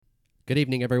Good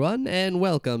evening, everyone, and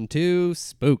welcome to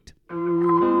Spooked.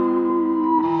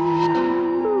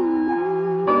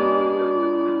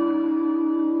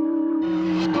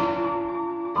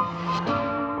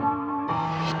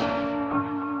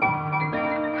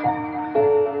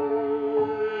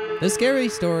 The Scary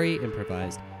Story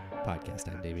Improvised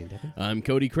Podcast. I'm Damien Devin. I'm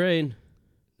Cody Crane.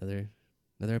 Another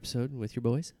episode with your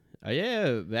boys.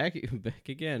 Yeah, back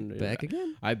again. Back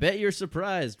again. I bet you're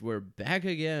surprised. We're back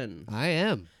again. I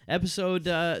am. Episode,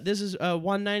 this is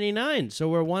 199, so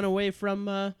we're one away from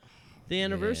the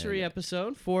anniversary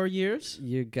episode, 4 years.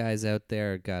 You guys out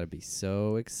there gotta be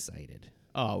so excited.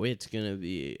 Oh, it's going to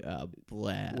be a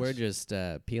blast. We're just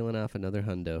peeling off another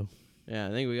hundo. Yeah,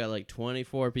 I think we got like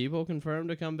 24 people confirmed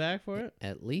to come back for it.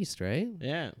 At least, right?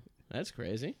 Yeah, that's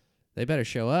crazy. They better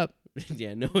show up.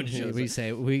 Yeah, no one shows We up. say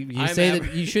you say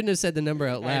that you shouldn't have said the number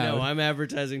out loud. I know, I'm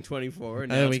advertising 24,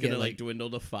 and now it's going to like dwindle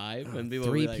to 5. And people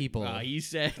will be like, people. Oh, he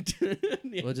said.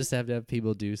 Yeah. We'll just have to have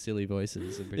people do silly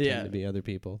voices and pretend to be other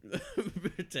people.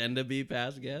 Pretend to be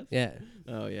past guests? Yeah.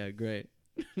 Oh, yeah, great.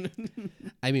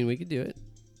 I mean, we could do it.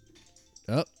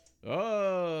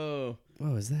 Oh.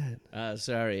 What was that?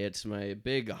 Sorry, it's my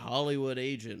big Hollywood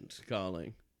agent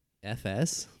calling.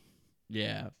 FS?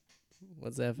 Yeah.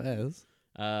 What's FS?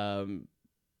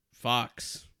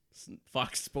 Fox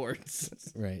Sports.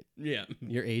 Right. Yeah.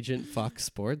 Your agent, Fox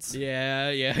Sports? Yeah.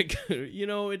 You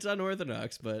know, it's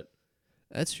unorthodox, but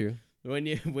That's true. when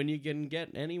you can get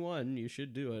anyone, you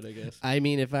should do it, I guess. I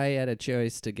mean, if I had a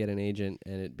choice to get an agent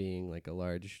and it being like a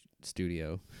large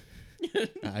studio,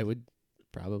 I would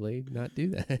probably not do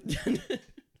that.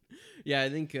 Yeah, I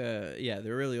think they're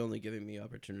really only giving me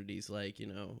opportunities like,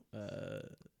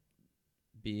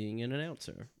 being an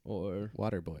announcer or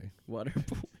Waterboy. water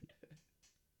boy.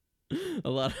 a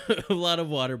lot of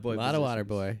water boy. A lot of water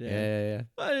boy. Yeah.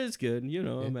 But it's good,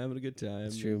 I'm having a good time.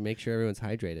 It's true. Make sure everyone's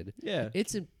hydrated. Yeah.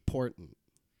 It's important.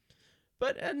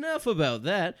 But enough about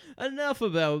that. Enough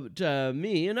about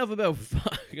me. Enough about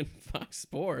fucking Fox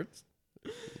Sports.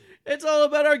 It's all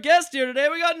about our guest here today.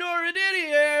 We got Nour Hadidi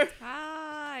here.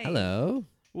 Hi. Hello.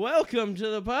 Welcome to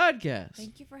the podcast.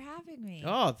 Thank you for having me.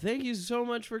 Oh, thank you so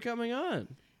much for coming on.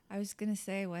 I was going to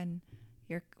say when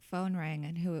your phone rang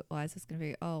and who it was going to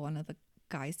be, one of the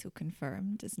guys who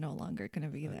confirmed is no longer going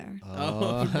to be there.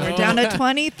 Oh, We're down to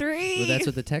 23. Well, that's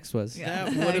what the text was. Yeah,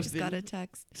 That I would've just been- got a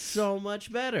text. So much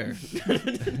better.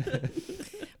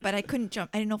 But I couldn't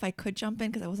jump. I didn't know if I could jump in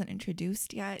because I wasn't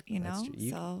introduced yet, That's true.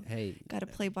 So Hey, got to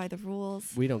play by the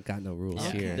rules. we don't got no rules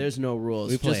Okay. here. There's no rules.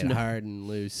 We play Just it hard and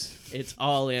loose. It's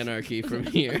all anarchy from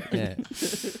here. Yeah.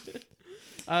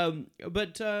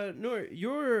 But Nour,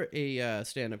 you're a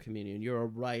stand-up comedian. You're a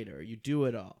writer. You do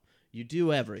it all. You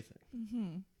do everything.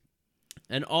 Mm-hmm.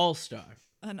 An all-star.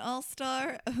 An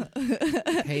all-star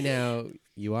Hey, now,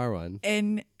 you are one.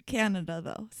 in Canada,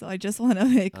 though. So I just want to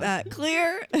make that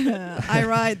clear. I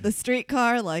ride the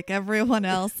streetcar like everyone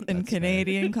else in That's fair.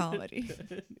 Canadian comedy.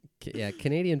 Yeah,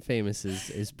 Canadian famous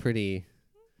is pretty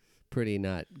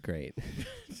not great.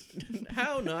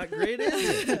 How not great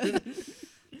is it?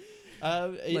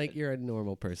 Like, you're a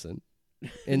normal person.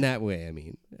 In that way, I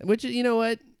mean. Which, you know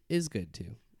what, is good,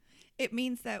 too. It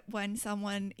means that when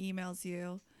someone emails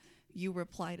you, you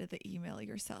reply to the email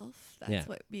yourself. That's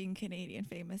what being Canadian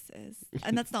famous is.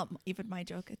 And that's not even my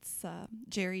joke. It's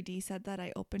Jerry D said that.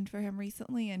 I opened for him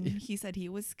recently, and he said he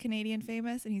was Canadian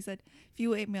famous. And he said, if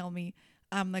you email me,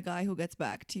 I'm the guy who gets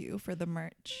back to you for the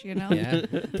merch, Yeah,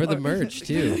 for the merch,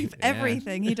 too.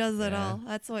 Everything. He does it Yeah. all.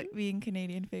 That's what being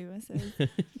Canadian famous is.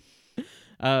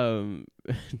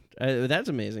 That's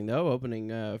amazing though. Opening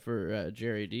for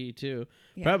Jerry D too.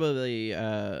 Yeah. Probably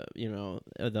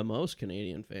the most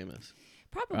Canadian famous.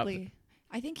 Probably.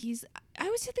 I think I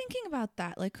was thinking about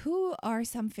that. Like, who are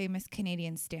some famous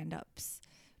Canadian stand-ups?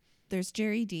 There's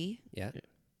Jerry D. Yeah.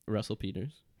 Russell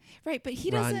Peters. Right, but he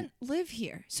Ron- doesn't live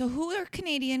here. So who are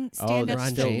Canadian Ron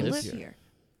stand-ups that James. live here?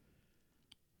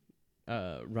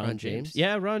 Ron James? James.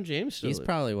 Yeah, Ron James. He's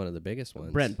probably one of the biggest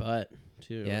ones. Brent Butt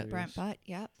too. Yeah. Brent Butt,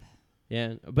 yep.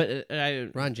 Yeah, but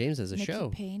Ron James has a Nikki show.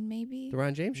 Payne, maybe? The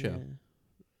Ron James show.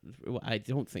 Yeah. Well, I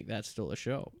don't think that's still a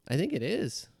show. I think it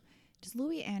is. Does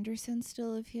Louis Anderson still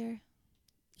live here?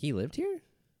 He lived here?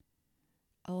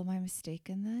 Oh, am I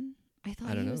mistaken then? I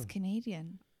thought I don't he was know.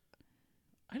 Canadian.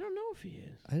 I don't know if he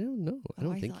is. I don't know. I Oh,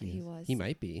 don't I think thought he he is. was. He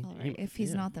might be. All right. If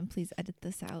he's yeah. not, then please edit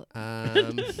this out.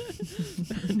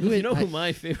 You know who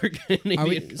my favorite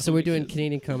Canadian? So we're doing comic is?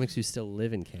 Canadian comics who still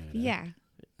live in Canada. Yeah.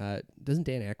 Doesn't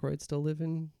Dan Aykroyd still live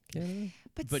in Canada?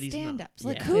 But he's not. stand-ups.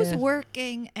 Like, Yeah. who's Yeah.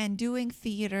 working and doing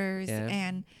theaters Yeah.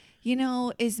 and,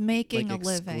 is making Like a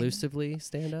living? exclusively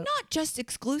stand up? Not just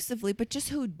exclusively, but just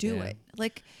who do Yeah. it.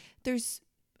 Like, there's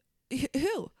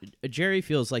Who? Jerry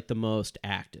feels like the most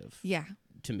active Yeah.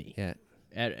 to me. Yeah.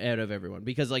 Out of everyone,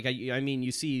 because like I mean,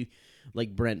 you see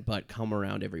like Brent Butt come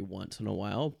around every once in a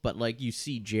while, but like you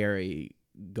see Jerry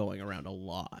going around a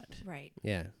lot. Right.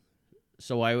 Yeah.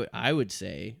 So I would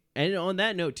say, and on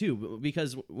that note too,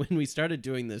 because when we started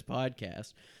doing this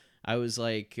podcast, I was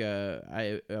like,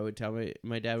 I would tell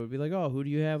my dad would be like, oh, who do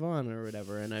you have on or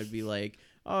whatever, and I'd be like,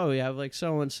 oh, we have like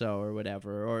so and so or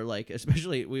whatever, or like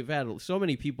especially we've had so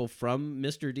many people from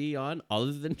Mr. D on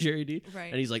other than Jerry D, Right.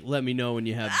 and he's like, let me know when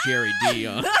you have Jerry D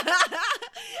on.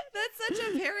 That's such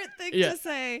a parent thing to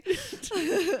say.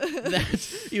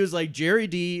 He was like Jerry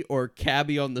D or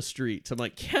Cabby on the Streets. I'm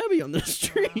like, Cabby on the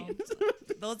Streets.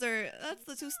 Wow. That's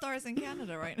the 2 stars in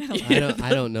Canada right now. I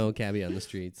don't know Cabby on the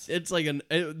Streets. It's like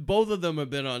both of them have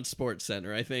been on Sports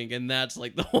Center, I think, and that's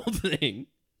like the whole thing.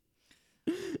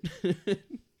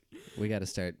 We got to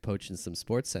start poaching some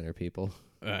Sports Center people.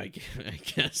 I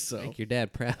guess so. Make your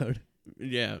dad proud.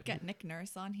 Yeah. Get Nick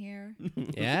Nurse on here.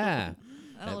 Yeah.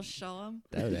 That'll show him.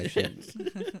 That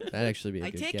would actually be a I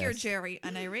good take guess. your Jerry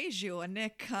and I raise you a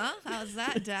Nick, huh? How's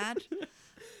that, Dad?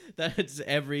 That's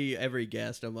every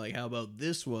guest. I'm like, how about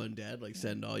this one, Dad? Like,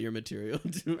 send all your material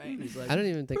to Right. me. He's like, I don't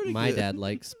even think pretty my good. dad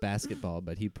likes basketball,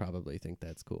 but he'd probably think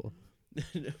that's cool.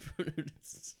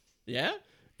 Yeah?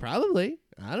 Probably.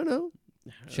 I don't know.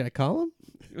 Should I call him?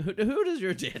 Who does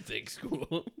your dad think's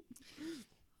cool?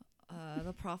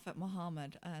 The Prophet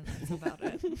Muhammad, and that's about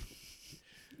it.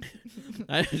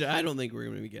 I don't think we're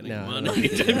going to be getting No, him on no.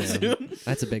 anytime Yeah. soon.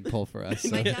 That's a big pull for us.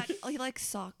 My so. dad, he likes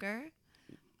soccer.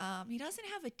 He doesn't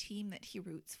have a team that he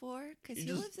roots for because He he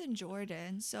just- lives in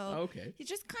Jordan. So Okay. you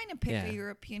just kind of pick Yeah. a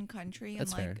European country and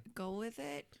That's fair. go with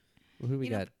it. Who we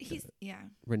You know, got? he's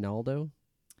Ronaldo?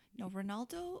 no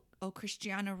Ronaldo. Oh,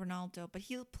 Cristiano Ronaldo, but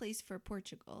he plays for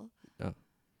Portugal. Oh.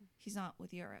 He's not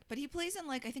with Europe, but he plays in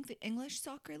I think the English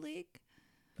soccer league.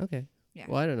 Okay. Yeah.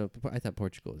 Well, I don't know. I thought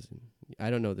Portugal was in. I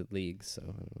don't know the leagues, so I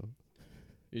don't know.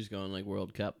 You're just going like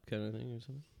World Cup kind of thing or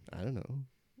something? I don't know.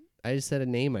 I just said a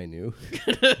name I knew.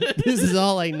 This is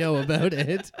all I know about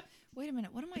it. Wait a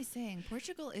minute. What am I saying?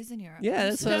 Portugal is in Europe. Yeah, I'm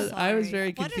that's so what I was sorry.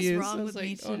 very What is confused. wrong I was with me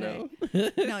like, oh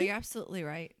today? no. No, you're absolutely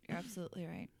right. You're absolutely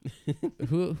right.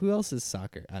 Who else is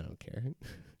soccer? I don't care.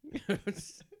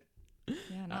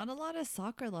 Yeah, not a lot of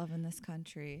soccer love in this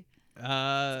country.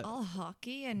 Uh, All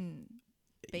hockey and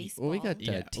baseball. Well, we got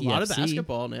yeah, a TFC. lot of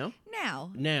basketball now.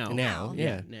 now. Now. Now, Yeah,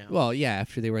 yeah. now. Well, yeah,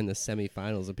 after they were in the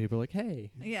semifinals and people were like,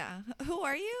 hey. Yeah. Who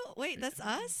are you? Wait, that's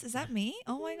us? Is that me?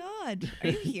 Oh my God. Are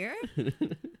you here?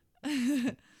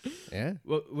 Yeah.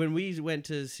 Well, when we went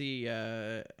to see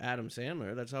Adam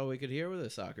Sandler, that's all we could hear were the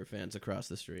soccer fans across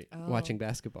the street. Oh. Watching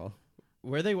basketball.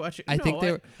 Were they watching? I No, think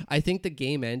they were, I think the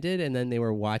game ended and then they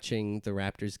were watching the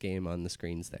Raptors game on the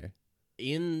screens there.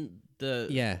 in the.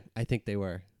 Yeah, I think they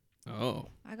were. Oh.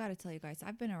 I got to tell you guys,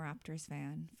 I've been a Raptors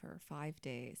fan for 5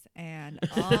 days. And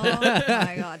oh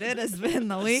my God, it has been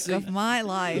the week of my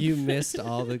life. You missed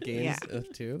all the games Yeah.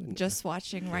 of two. Just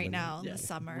watching right now Yeah. this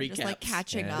summer, just like Recaps.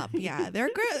 catching Yeah. up. Yeah, they're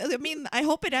good. I mean, I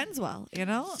hope it ends well. You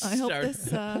know, I hope Start-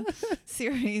 this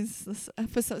series, this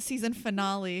episode, season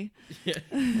finale. Yeah.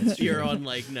 You're on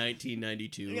like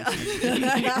 1992. Yeah.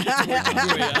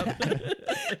 Way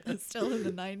up. Still in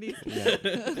the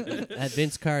 90s. At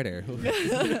Vince Carter.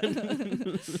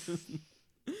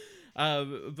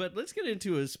 But let's get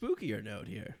into a spookier note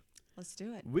here. Let's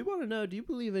do it. We want to know: do you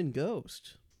believe in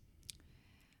ghosts?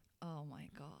 Oh my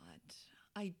God,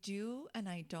 I do and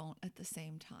I don't at the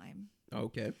same time.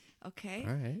 Okay. Okay.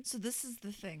 All right. So this is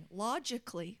the thing.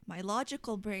 Logically, my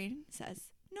logical brain says,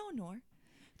 no, Nour,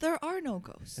 there are no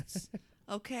ghosts.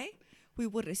 Okay? We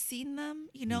would have seen them,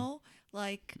 you know,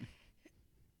 like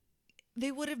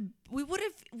we would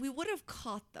have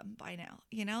caught them by now,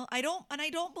 you know? I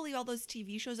don't believe all those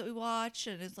TV shows that we watch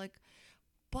and it's like,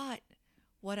 but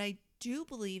what I do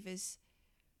believe is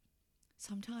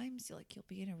sometimes you'll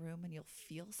be in a room and you'll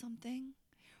feel something,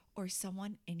 or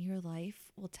someone in your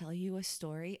life will tell you a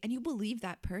story and you believe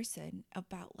that person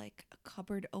about like a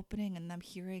cupboard opening and them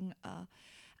hearing a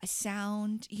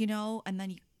sound, you know, and then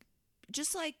you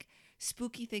just like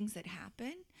spooky things that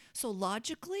happen. So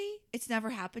logically, it's never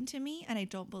happened to me and I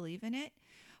don't believe in it.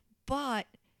 But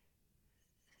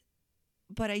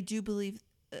I do believe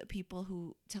people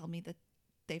who tell me that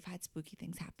they've had spooky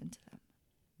things happen to them.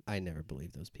 I never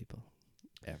believe those people.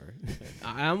 Ever.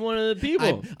 I'm one of the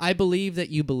people. I believe that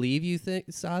you believe you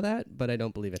saw that, but I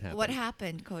don't believe it happened. What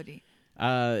happened, Cody?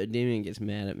 Damien gets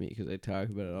mad at me because I talk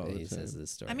about it all He the time. says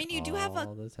this story. I mean, you do have a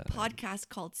all the time. podcast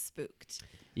called Spooked.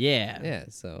 Yeah. Yeah,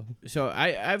 so So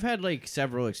I've had like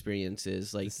several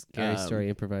experiences, like Scary Story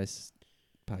improvised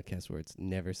podcast where it's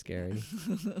never scary.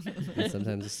 And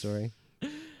sometimes a story.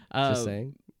 Just Um,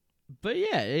 saying. But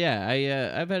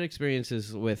I've had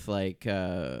experiences with like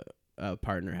a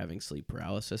partner having sleep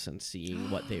paralysis and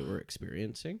seeing what they were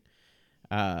experiencing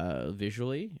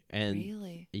visually, and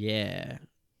Really? yeah,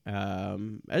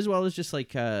 as well as just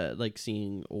like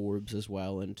seeing orbs as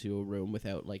well into a room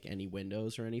without like any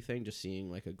windows or anything, just seeing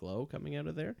like a glow coming out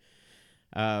of there.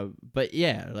 But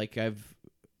yeah, like I've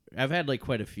had like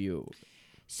quite a few.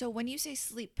 So when you say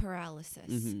sleep paralysis,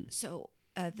 Mhm. so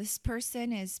this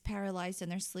person is paralyzed in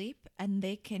their sleep and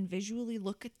they can visually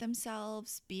look at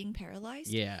themselves being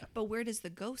paralyzed. Yeah. But where does the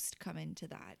ghost come into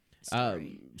that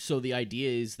story? So the idea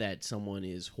is that someone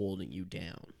is holding you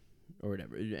down or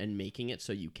whatever and making it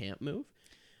so you can't move.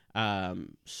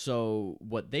 So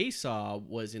what they saw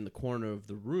was in the corner of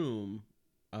the room,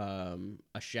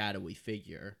 a shadowy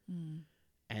figure,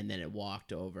 and then it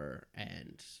walked over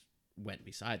and went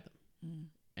beside them.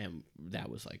 And that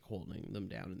was like holding them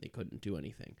down and they couldn't do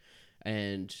anything.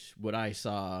 And what I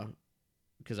saw,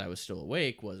 because I was still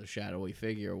awake, was a shadowy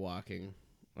figure walking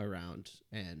around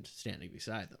and standing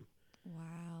beside them.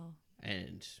 Wow.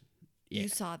 And yeah. You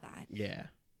saw that. Yeah.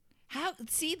 How?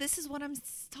 See, this is what I'm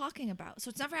talking about. So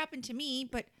it's never happened to me,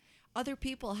 but other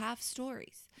people have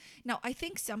stories. Now, I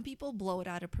think some people blow it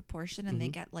out of proportion and they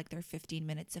get like their 15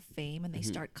 minutes of fame and they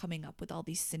start coming up with all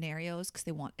these scenarios because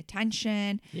they want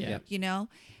attention. Yeah. You know,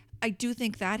 I do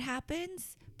think that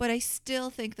happens, but I still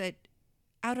think that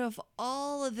out of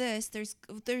all of this, there's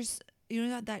you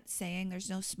know that saying, there's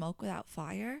no smoke without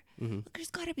fire.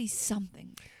 There's got to be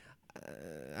something.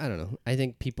 I don't know. I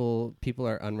think people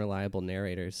are unreliable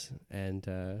narrators,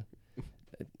 and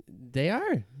they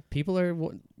are.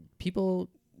 People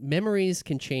memories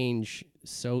can change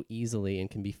so easily and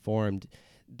can be formed.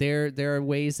 There are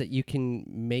ways that you can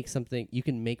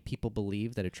make people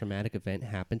believe that a traumatic event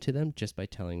happened to them just by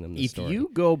telling them the story. If you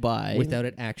go by without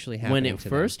it actually happening when it to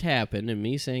first happened and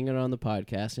me saying it on the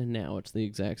podcast and now it's the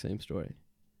exact same story.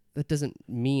 that doesn't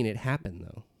mean it happened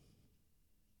though.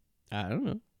 I don't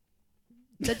know.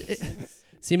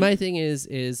 See, my thing is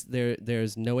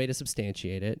there's no way to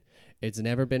substantiate it. It's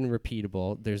never been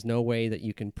repeatable. There's no way that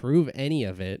you can prove any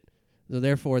of it. So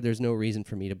therefore, there's no reason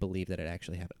for me to believe that it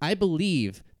actually happened. I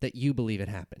believe that you believe it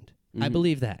happened. I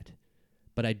believe that,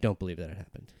 but I don't believe that it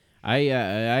happened. I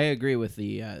agree with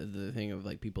the thing of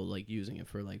like people like using it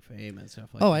for like fame and stuff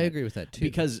like that. Oh, I agree with that too.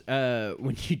 Because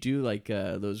when you do like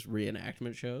those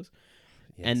reenactment shows,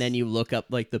 Yes. and then you look up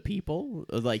like the people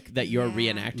like that you're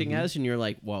Yeah. reenacting as, and you're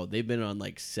like, whoa, they've been on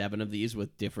like 7 of these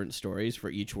with different stories for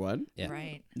each one. Yeah.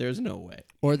 Right. There's no way.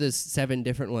 Or there's 7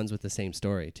 different ones with the same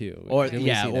story too. Or Didn't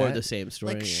we see or that? the same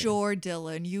story. Like, yeah. sure,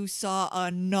 Dylan, you saw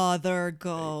another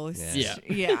ghost. Yeah.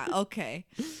 Yeah, okay.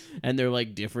 And they're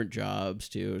like different jobs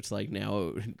too. It's like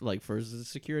now, like first it's a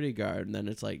security guard, and then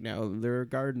it's like now they're a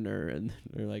gardener, and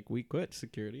they're like, we quit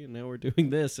security, and now we're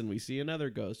doing this, and we see another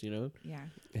ghost. You know? Yeah.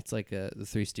 It's like the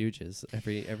Three Stooges.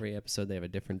 Every episode they have a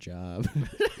different job.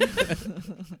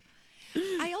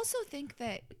 I also think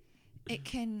that it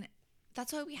can,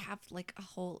 that's why we have like a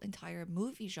whole entire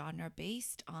movie genre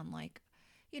based on like,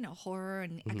 you know, horror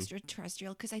and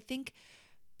extraterrestrial, because I think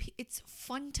it's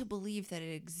fun to believe that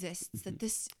it exists, that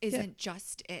this isn't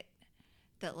just it,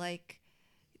 that like,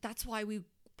 that's why we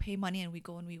pay money and we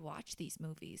go and we watch these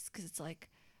movies, because it's like,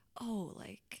 oh,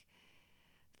 like,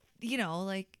 you know,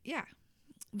 like, yeah,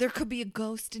 there could be a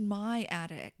ghost in my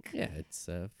attic. Yeah, it's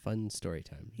a fun story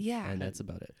time. Yeah. And that's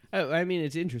about it. I mean,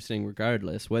 it's interesting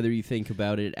regardless, whether you think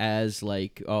about it as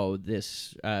like, oh,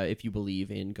 this, if you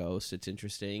believe in ghosts, it's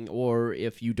interesting, or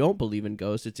if you don't believe in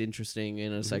ghosts, it's interesting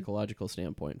in a psychological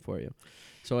standpoint for you.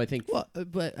 So I think, Well,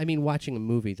 but I mean, watching a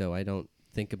movie though, I don't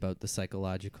think about the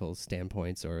psychological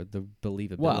standpoints or the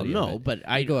believability. well, of no, it. but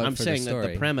go out I'm for the saying that the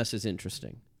story. premise is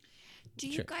interesting. Do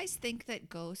you Sure. guys think that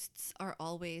ghosts are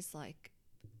always like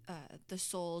the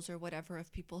souls or whatever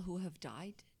of people who have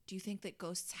died? Do you think that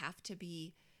ghosts have to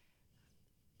be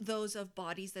those of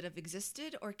bodies that have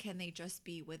existed, or can they just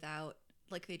be without,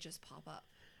 like they just pop up?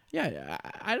 Yeah,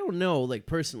 I don't know, like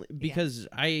personally, because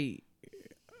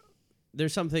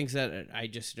there's some things that I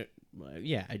just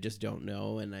don't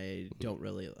know, and I don't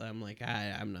really. I'm like,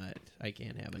 I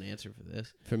can't have an answer for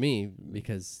this. For me,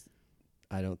 because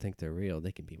I don't think they're real,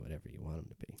 they can be whatever you want them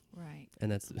to be, Right.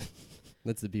 and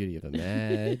that's the beauty of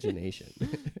imagination.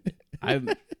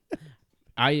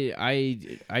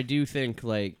 I do think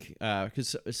like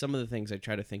because some of the things I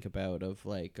try to think about of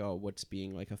like, oh, what's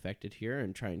being like affected here,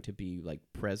 and trying to be like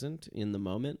present in the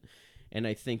moment, and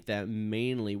I think that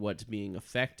mainly what's being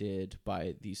affected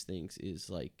by these things is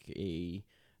like a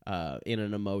in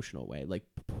an emotional way, like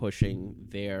pushing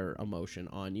their emotion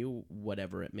on you,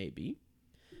 whatever it may be.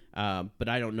 But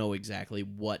I don't know exactly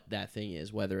what that thing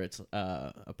is, whether it's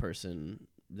a person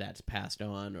that's passed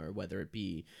on or whether it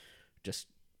be just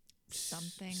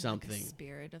something. Like a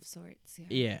spirit of sorts.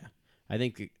 Yeah. I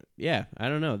think, I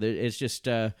don't know. It's just,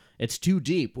 it's too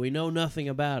deep. We know nothing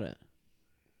about it.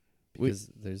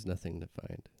 Because there's nothing to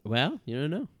find. Well, you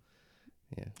don't know.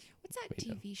 Yeah. What's that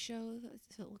TV show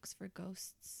that looks for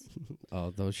ghosts? Oh,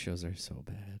 those shows are so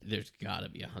bad. There's got to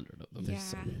be 100 of them. There's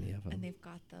so many of them. And they've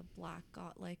got the black,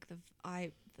 like the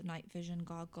night vision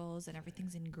goggles, and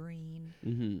everything's in green.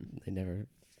 Mm-hmm. They never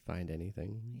find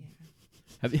anything. Yeah.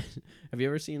 Have you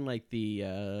ever seen like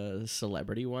the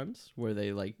celebrity ones where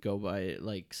they like go by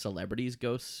like celebrities'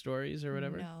 ghost stories or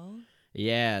whatever? No.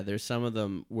 Yeah, there's some of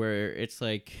them where it's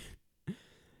like,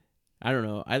 I don't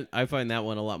know. I find that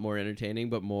one a lot more entertaining,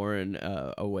 but more in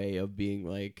a way of being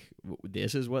like,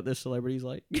 this is what this celebrity's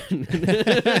like. Yeah,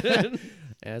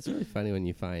 it's really funny when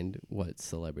you find what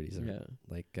celebrities are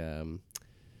like. Some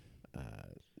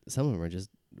of them are just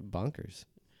bonkers.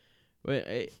 But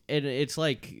it's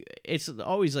like it's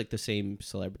always like the same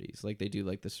celebrities. Like they do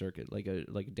like the circuit, like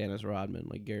Dennis Rodman,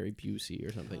 like Gary Busey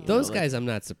or something. Those guys, I'm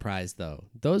not surprised though.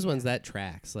 Those ones that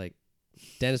tracks, like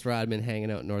Dennis Rodman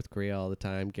hanging out in North Korea all the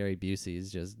time. Gary Busey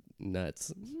is just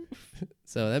nuts.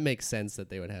 So that makes sense that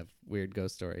they would have weird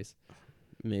ghost stories.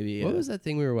 Maybe. What was that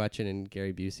thing we were watching and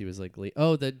Gary Busey was like,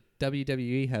 the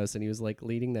WWE house, and he was like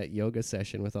leading that yoga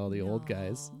session with all the old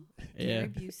guys. Gary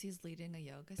Busey's leading a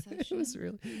yoga session. It was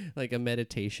really like a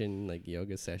meditation, like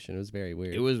yoga session. It was very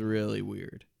weird. It was really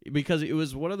weird because it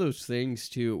was one of those things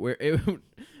too where it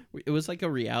was like a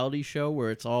reality show where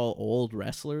it's all old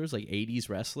wrestlers, like 80s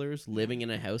wrestlers living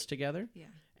in a house together. Yeah.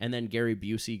 And then Gary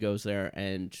Busey goes there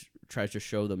and tries to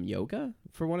show them yoga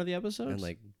for one of the episodes. And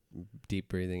like deep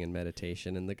breathing and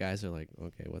meditation, and the guys are like,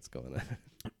 okay, what's going on?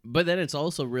 But then it's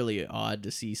also really odd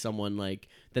to see someone like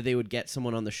that they would get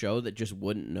someone on the show that just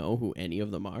wouldn't know who any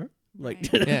of them are. Like,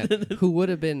 yeah, who would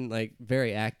have been like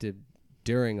very active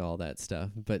during all that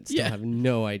stuff, but still have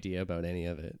no idea about any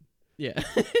of it. Yeah.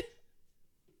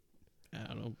 I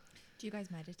don't know. Do you guys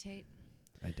meditate?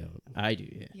 I don't. I do,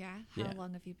 yeah. Yeah? How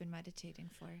long have you been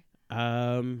meditating for?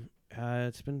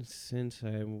 It's been since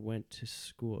I went to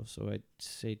school, so I'd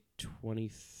say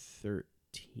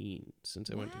 2013,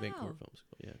 since I went to Vancouver Film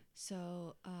School, yeah.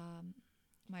 So,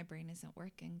 my brain isn't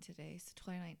working today, so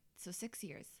 29, so 6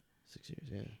 years. 6 years,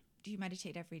 yeah. Do you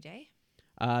meditate every day?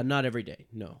 Not every day,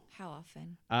 no. How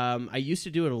often? I used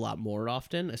to do it a lot more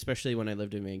often, especially when I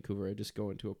lived in Vancouver. I'd just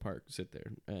go into a park, sit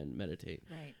there, and meditate.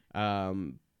 Right.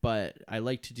 But I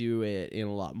like to do it in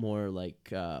a lot more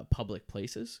like public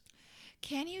places.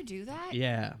 Can you do that?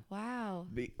 Yeah. Wow.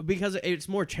 Because it's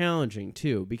more challenging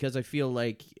too. Because I feel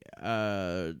like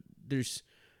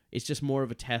it's just more of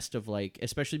a test of like,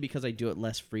 especially because I do it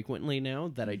less frequently now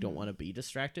that I don't want to be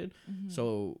distracted. Mm-hmm.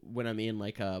 So when I'm in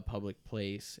like a public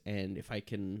place, and if I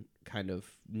can kind of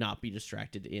not be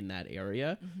distracted in that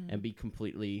area and be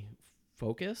completely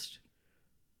focused,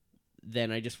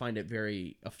 then I just find it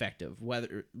very effective.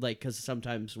 Whether like, because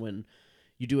sometimes when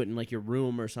you do it in like your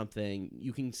room or something,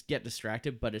 you can get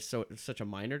distracted, but it's such a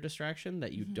minor distraction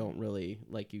that you don't really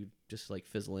like, you just like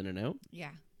fizzle in and out.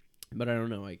 Yeah. But I don't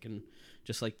know, I can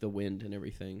just like the wind and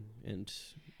everything and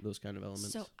those kind of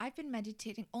elements. So I've been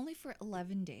meditating only for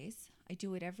 11 days. I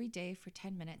do it every day for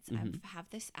 10 minutes. I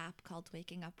have this app called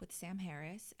Waking Up with Sam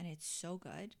Harris, and it's so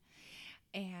good.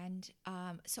 And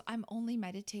so I'm only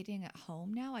meditating at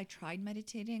home now. I tried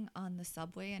meditating on the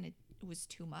subway, and it was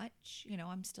too much. You know,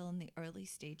 I'm still in the early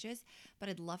stages, but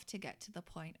I'd love to get to the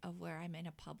point of where I'm in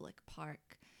a public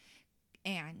park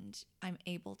and I'm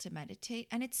able to meditate.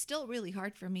 And it's still really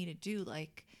hard for me to do,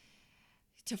 like,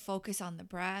 to focus on the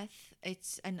breath.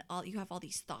 You have all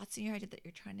these thoughts in your head that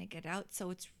you're trying to get out. So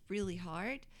it's really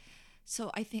hard. So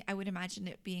I think I would imagine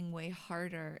it being way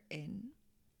harder in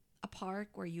a park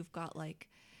where you've got like,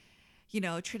 you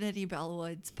know, Trinity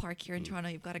Bellwoods Park here in Toronto.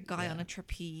 You've got a guy on a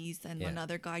trapeze and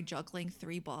another guy juggling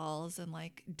 3 balls and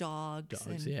like dogs.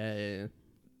 And yeah.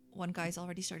 one guy's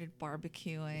already started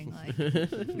barbecuing, like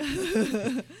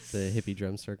the hippie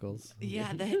drum circles.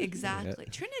 Yeah, exactly.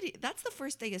 Trinity. That's the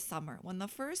first day of summer when the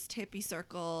first hippie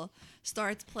circle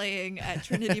starts playing at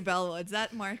Trinity Bellwoods.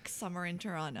 That marks summer in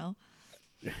Toronto.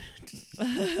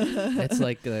 It's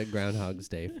like Groundhog's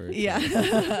Day for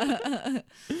Yeah.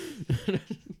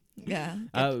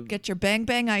 Get your Bang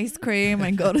Bang ice cream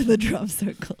and go to the drum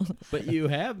circle. But you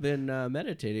have been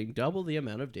meditating double the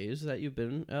amount of days that you've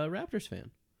been a Raptors fan.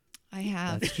 I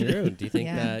have. That's true. Do you think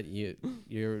that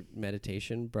your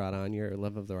meditation brought on your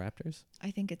love of the Raptors? I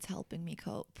think it's helping me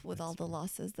cope with all the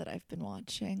losses that I've been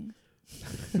watching.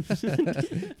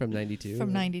 From 92?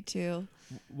 From 92.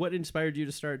 What inspired you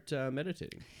to start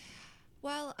meditating?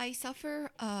 Well, I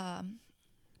suffer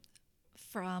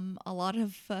from a lot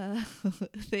of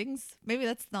things. Maybe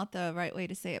that's not the right way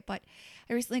to say it, but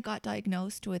I recently got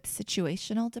diagnosed with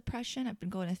situational depression. I've been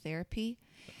going to therapy.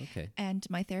 Okay. And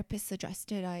my therapist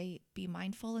suggested I be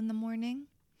mindful in the morning.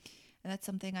 And that's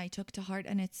something I took to heart,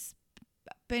 and it's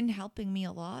been helping me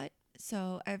a lot.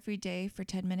 So every day for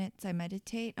 10 minutes, I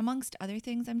meditate, amongst other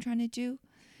things I'm trying to do.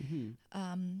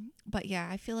 But yeah,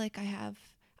 I feel like I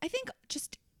think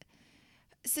just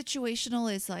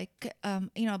situational is like, a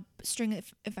string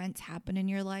of events happen in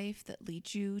your life that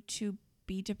lead you to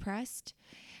be depressed.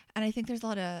 And I think there's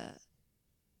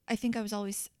I think I was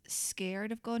always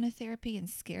scared of going to therapy and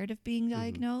scared of being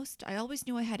diagnosed. I always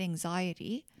knew I had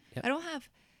anxiety. Yep. I don't have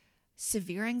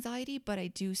severe anxiety, but I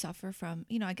do suffer from,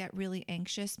 I get really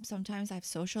anxious. Sometimes I have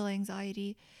social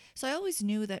anxiety. So I always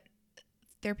knew that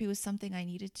therapy was something I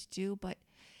needed to do, but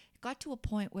it got to a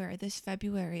point where this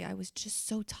February I was just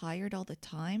so tired all the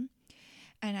time.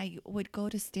 And I would go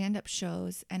to stand-up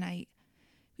shows, and I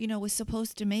was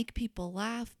supposed to make people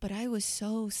laugh, but I was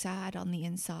so sad on the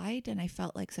inside, and I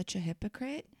felt like such a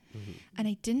hypocrite. And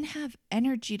I didn't have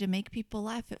energy to make people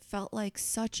laugh. It felt like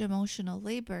such emotional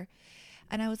labor.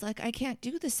 And I was like, I can't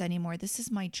do this anymore. This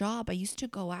is my job. I used to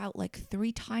go out like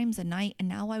 3 times a night, and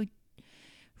now I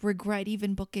regret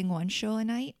even booking 1 show a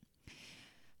night.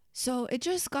 So it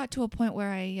just got to a point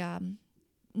where I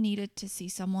needed to see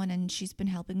someone, and she's been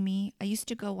helping me. I used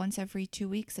to go once every 2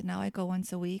 weeks, and now I go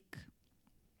once a week.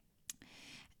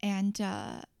 And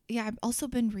I've also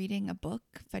been reading a book,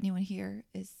 if anyone here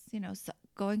is,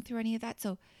 going through any of that.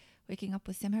 So Waking Up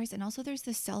with Sam Harris. And also there's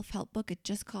this self-help book. It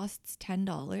just costs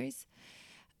 $10.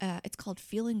 It's called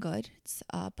Feeling Good. It's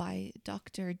by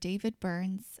Dr. David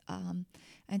Burns.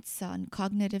 It's on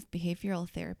cognitive behavioral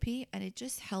therapy. And it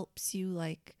just helps you,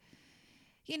 like,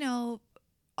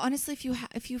 honestly,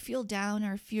 if you feel down,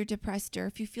 or if you're depressed, or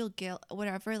if you feel guilt,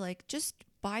 whatever, like, just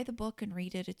buy the book and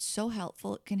read it. It's so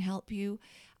helpful. It can help you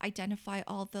identify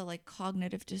all the like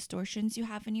cognitive distortions you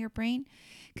have in your brain,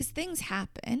 because things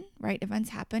happen, right? Events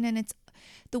happen, and it's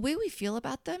the way we feel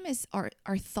about them is our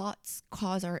thoughts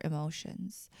cause our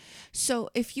emotions. So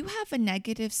if you have a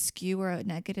negative skew or a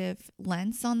negative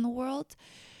lens on the world,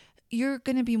 you're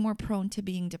going to be more prone to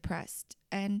being depressed.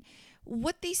 And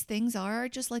what these things are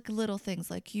just like little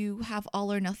things, like you have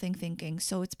all or nothing thinking.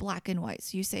 So it's black and white.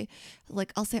 So you say,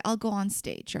 like, I'll go on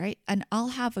stage, right? And I'll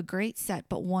have a great set,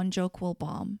 but 1 joke will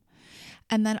bomb.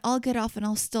 And then I'll get off and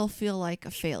I'll still feel like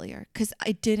a failure because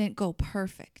I didn't go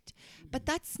perfect. But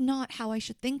that's not how I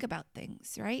should think about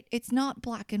things, right? It's not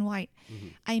black and white.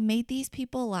 I made these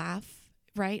people laugh,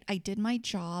 right? I did my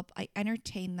job. I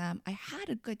entertained them. I had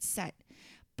a good set.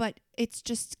 But it's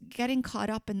just getting caught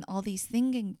up in all these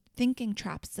thinking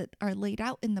traps that are laid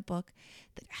out in the book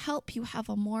that help you have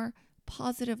a more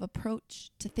positive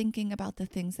approach to thinking about the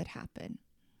things that happen.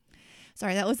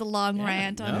 Sorry, that was a long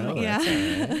rant. Have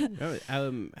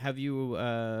you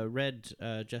read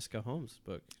Jessica Holmes'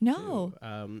 book? No.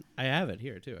 Too? I have it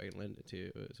here too. I can lend it to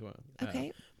you as well.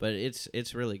 Okay. But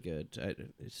it's really good.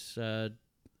 It's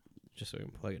just so I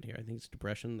can plug it here. I think it's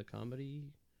Depression, the Comedy,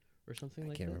 or something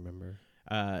like that. I can't remember.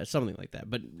 Something like that.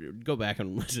 But go back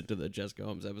and listen to the Jessica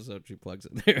Holmes episode. She plugs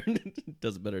it there and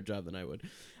does a better job than I would.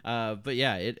 But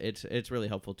yeah, it's really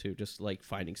helpful too. Just like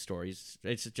finding stories.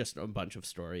 It's just a bunch of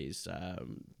stories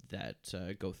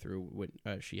that go through when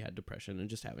she had depression, and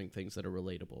just having things that are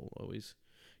relatable always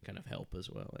kind of help as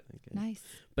well, I think. Nice.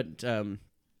 But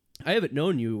I haven't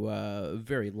known you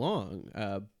very long,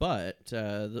 but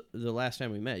the last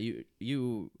time we met,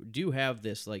 you do have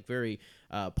this like very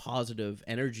positive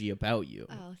energy about you.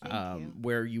 Oh, thank you.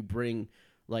 Where you bring,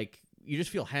 like, you just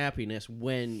feel happiness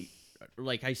when,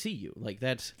 like, I see you. Like,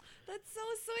 that's so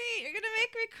sweet. You're gonna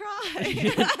make me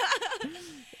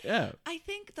cry. Yeah. I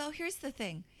think, though, here's the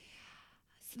thing.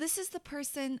 So this is the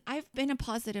person, I've been a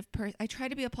positive person. I try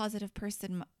to be a positive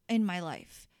person in my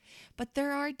life. But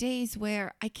there are days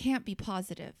where I can't be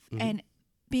positive, and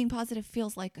being positive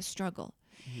feels like a struggle.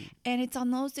 And it's on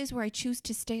those days where I choose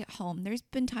to stay at home. There's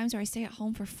been times where I stay at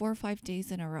home for 4 or 5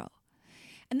 days in a row.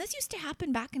 And this used to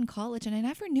happen back in college, and I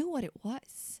never knew what it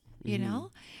was, you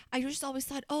know? I just always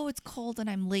thought, oh, it's cold and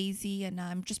I'm lazy and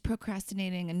I'm just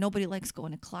procrastinating and nobody likes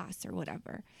going to class or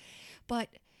whatever. But,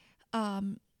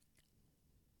 and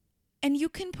you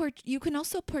can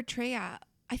also portray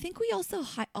I think we also,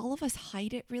 all of us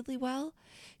hide it really well,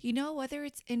 you know, whether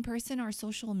it's in person or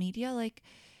social media. Like,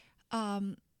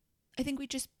 I think we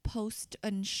just post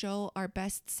and show our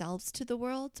best selves to the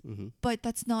world, Mm-hmm. but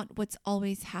that's not what's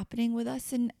always happening with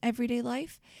us in everyday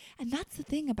life. And that's the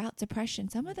thing about depression.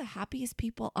 Some of the happiest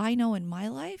people I know in my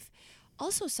life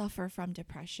also suffer from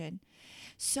depression.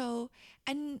 So,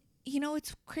 and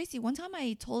it's crazy. One time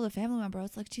I told a family member, I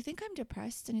was like, do you think I'm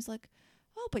depressed? And he's like,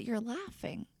 oh, but you're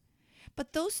laughing.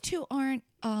 But those two aren't,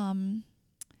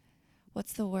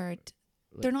 what's the word?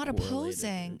 Like They're not correlated.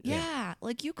 opposing. Yeah.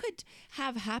 Like you could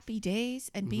have happy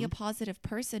days and be a positive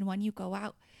person when you go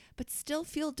out, but still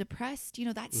feel depressed,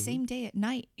 that same day at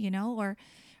night, or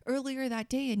earlier that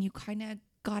day, and you kind of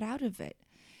got out of it.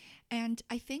 And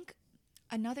I think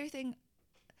another thing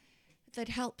that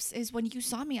helps is when you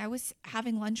saw me, I was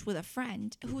having lunch with a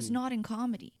friend who's not in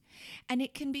comedy. And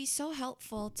it can be so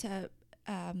helpful to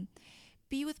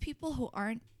be with people who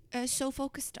aren't so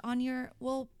focused on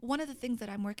one of the things that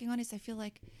I'm working on is I feel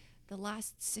like the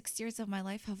last 6 years of my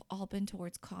life have all been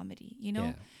towards comedy.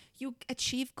 You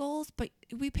achieve goals, but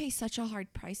we pay such a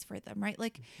hard price for them, right?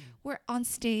 Like we're on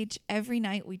stage every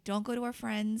night. We don't go to our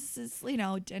friends',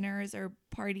 dinners or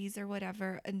parties or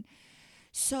whatever. And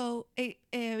so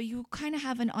you kind of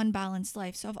have an unbalanced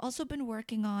life. So I've also been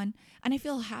working on, and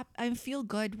I feel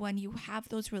good when you have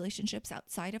those relationships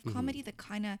outside of comedy that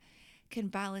kind of can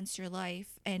balance your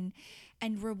life and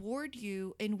reward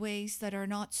you in ways that are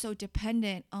not so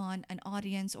dependent on an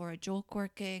audience or a joke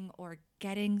working or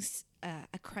getting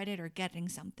a credit or getting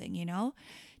something,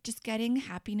 just getting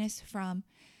happiness from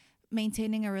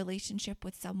maintaining a relationship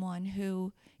with someone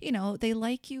who, they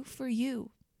like you for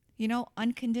you,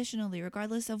 unconditionally,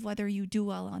 regardless of whether you do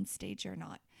well on stage or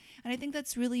not. And I think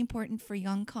that's really important for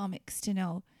young comics to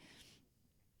know.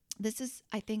 This is,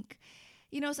 I think,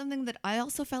 something that I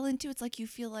also fell into. It's like you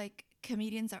feel like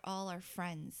comedians are all our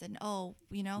friends and,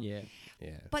 Yeah.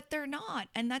 but they're not.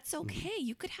 And that's okay.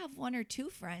 You could have one or two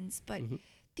friends, but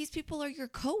these people are your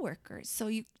coworkers. So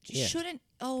you shouldn't,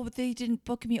 they didn't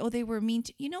book me. Oh, they were mean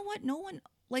to, you know what? No one,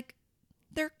 like,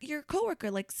 they're your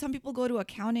coworker. Like some people go to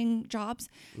accounting jobs.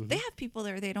 They have people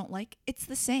there they don't like. It's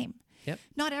the same. Yep.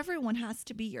 Not everyone has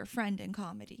to be your friend in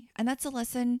comedy. And that's a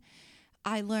lesson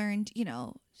I learned,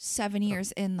 7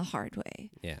 years in the hard way.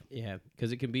 Yeah. Yeah,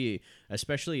 because it can be,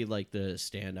 especially like the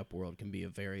stand-up world can be a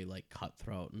very like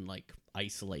cutthroat and like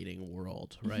isolating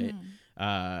world, right?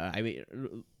 I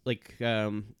mean, like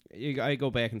I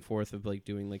go back and forth of like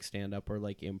doing like stand-up or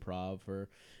like improv or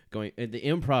going. The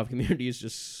improv community is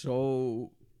just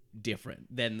so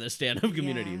different than the stand-up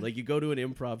community. Like you go to an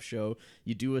improv show,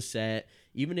 you do a set,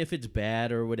 even if it's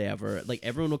bad or whatever, like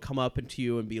everyone will come up to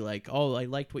you and be like, oh, I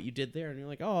liked what you did there, and you're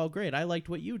like, oh great, I liked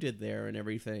what you did there and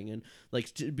everything. And like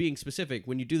being specific,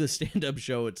 when you do the stand-up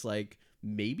show, it's like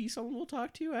maybe someone will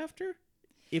talk to you after,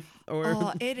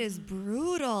 it is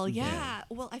brutal. Yeah.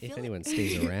 Well, I feel if anyone like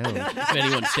stays around. if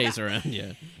anyone stays around.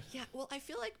 Yeah. Well, I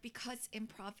feel like because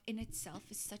improv in itself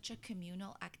is such a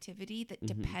communal activity that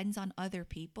depends on other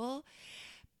people,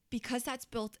 because that's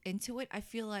built into it, I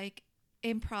feel like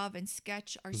improv and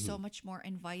sketch are so much more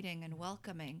inviting and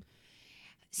welcoming,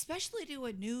 especially to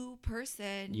a new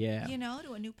person,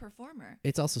 to a new performer.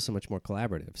 It's also so much more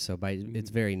collaborative. So by its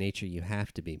very nature, you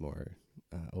have to be more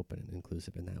open and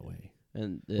inclusive in that way.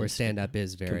 And where stand-up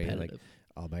is very competitive. like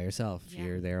all by yourself. Yeah.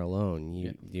 You're there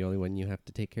alone. The only one you have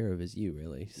to take care of is you,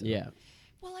 really. So. Yeah.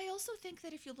 Well, I also think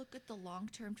that if you look at the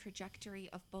long-term trajectory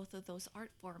of both of those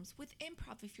art forms, with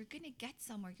improv, if you're going to get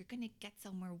somewhere, you're going to get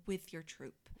somewhere with your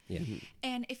troupe. Yeah.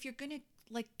 And if you're going to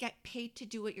get paid to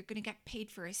do it, you're going to get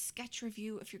paid for a sketch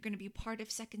review. If you're going to be part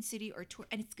of Second City or tour,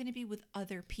 and it's going to be with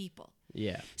other people.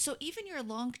 Yeah. So even your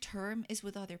long-term is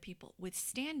with other people. With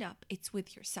stand-up, it's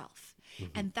with yourself.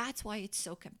 And that's why it's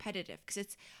so competitive,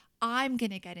 because I'm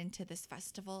going to get into this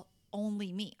festival,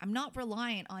 only me. I'm not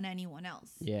reliant on anyone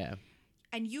else. Yeah.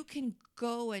 And you can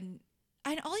go and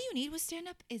all you need with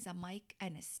stand-up is a mic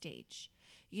and a stage,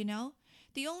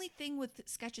 The only thing with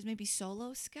sketch is maybe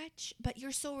solo sketch, but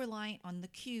you're so reliant on the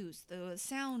cues, the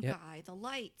sound guy, the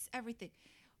lights, everything.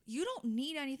 You don't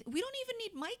need anything. We don't even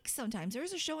need mics sometimes.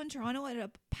 There's a show in Toronto at a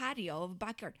patio of a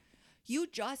backyard. You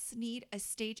just need a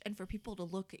stage and for people to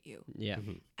look at you. Yeah.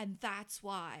 And that's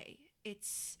why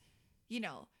it's,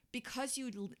 because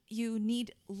you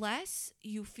need less,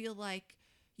 you feel like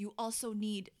you also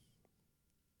need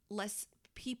less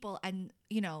people and,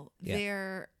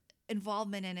 their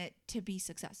involvement in it to be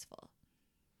successful.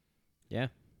 Yeah.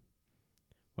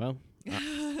 Well,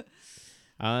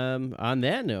 on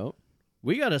that note,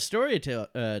 we got a story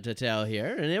to tell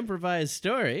here, an improvised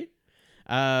story.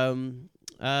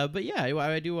 But yeah,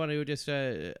 I do want to just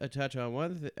touch on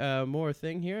one more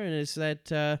thing here, and it's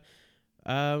that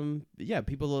Yeah,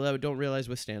 people that don't realize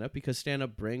with stand-up, because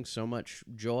stand-up brings so much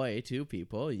joy to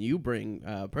people. You bring,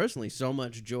 personally, so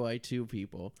much joy to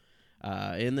people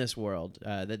in this world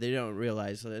that they don't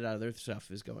realize that other stuff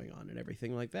is going on and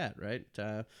everything like that, right?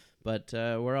 But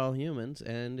we're all humans,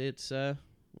 and it's a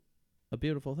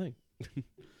beautiful thing.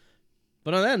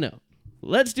 But on that note,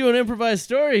 let's do an improvised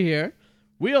story here.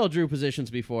 We all drew positions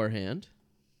beforehand.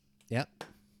 Yep,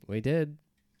 we did.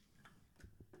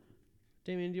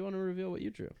 Damien, do you want to reveal what you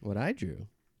drew? What I drew.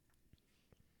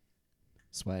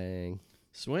 Swing.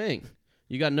 Swing.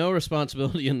 You got no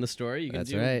responsibility in the story. You can That's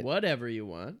do right. whatever you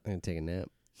want. I'm going to take a nap.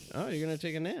 Oh, you're going to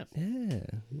take a nap.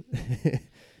 Yeah.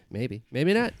 Maybe.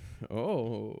 Maybe not.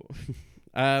 Oh.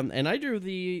 And I drew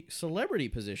the celebrity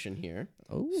position here.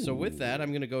 Oh. So with that, I'm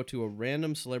going to go to a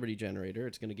random celebrity generator.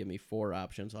 It's going to give me 4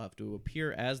 options. I'll have to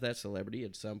appear as that celebrity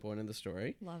at some point in the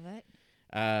story. Love it.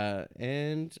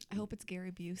 And I hope it's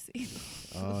Gary Busey.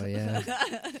 Oh, yeah.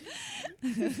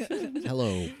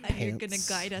 Hello, And you're going pants.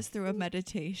 to guide us through a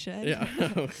meditation yeah.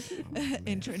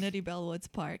 in Trinity Bellwoods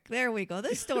Park. There we go.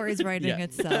 This story's writing Yeah.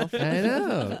 itself. I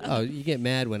know. Oh, you get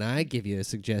mad when I give you a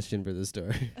suggestion for the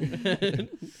story.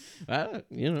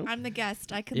 You know. I'm the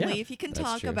guest. I can Yeah, leave. You can that's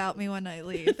talk true. about me when I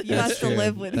leave. You That's have to true.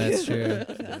 live with That's me.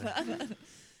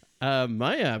 true.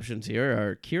 My options here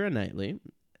are Keira Knightley,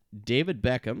 David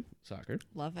Beckham, soccer,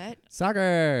 Love it.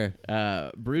 Soccer.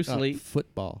 Bruce Oh, Lee.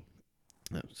 football.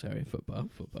 Oh, sorry, football.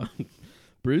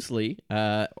 Bruce Lee,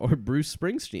 or Bruce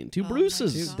Springsteen. Two Oh my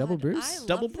Bruces. God. Double Bruce. I love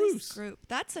Double this Bruce. Group.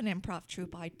 That's an improv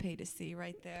troupe I'd pay to see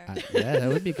right there. Yeah, that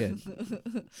would be good.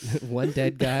 One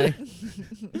dead guy,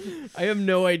 I have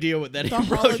no idea what that The is.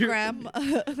 hologram.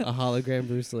 a hologram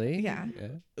Bruce Lee. Yeah.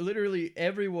 Literally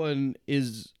everyone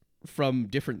is from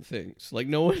different things. Like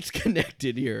no one's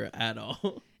connected here at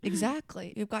all.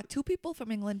 Exactly. You've got 2 people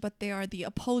from England, but they are the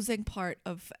opposing part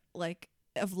of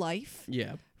life,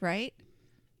 Yeah, right?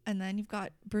 And then you've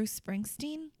got Bruce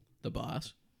Springsteen. the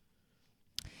boss.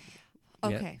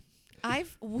 Okay.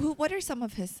 What are some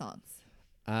of his songs?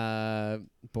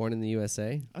 Born in the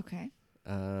USA. Okay.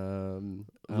 Living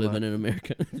in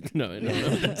America. No,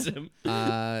 that's him.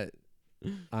 I'm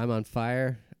on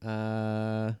fire.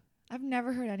 I've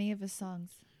never heard any of his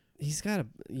songs. He's got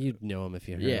you'd know him if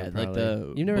you heard Yeah, him. like Probably.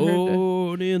 the You never heard.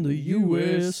 Born in the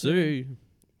USA.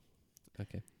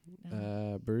 Okay.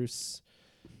 No. Bruce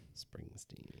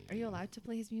Springsteen. Are you allowed to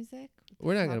play his music?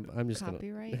 We're not gonna. I'm just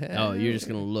Copyright? gonna. Oh, you're just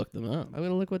gonna look them up I'm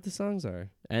gonna look what the songs are.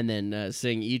 and then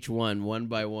sing each one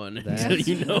by one until That's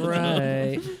you know them.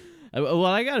 right. Well,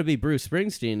 I got to be Bruce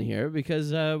Springsteen here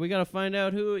because we got to find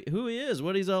out who he is,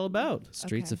 what he's all about.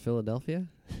 Streets Okay. of Philadelphia.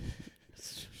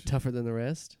 Tougher than the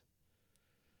rest.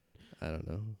 I don't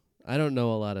know. I don't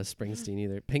know a lot of Springsteen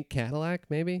either. Pink Cadillac,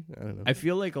 maybe. I don't know. I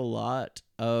feel like a lot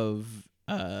of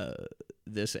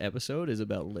this episode is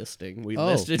about listing. We Oh.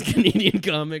 listed Canadian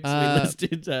comics. We Uh,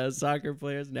 listed soccer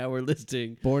players. Now we're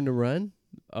listing. Born to Run.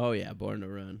 Oh yeah, Born to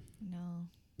Run. No.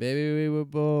 Baby, we were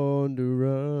born to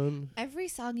run. Every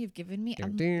song you've given me,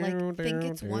 I'm Dun, like dun, think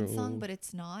it's one dun. song, but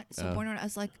it's not. So Oh. Born to Run, I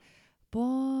was like,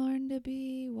 Born to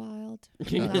be wild.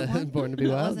 You know that one? Born to be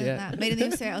That Wild. wasn't Yeah. that. Made in the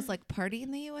USA. I was like, Party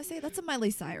in the USA. That's a Miley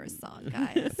Cyrus song,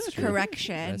 guys. true.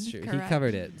 Correction. That's true. He Correct.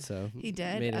 covered it, so He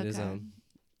did. made it okay. his own.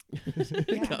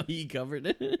 Yeah. He covered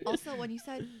it. Also, when you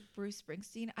said Bruce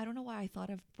Springsteen, I don't know why I thought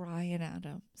of Bryan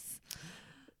Adams.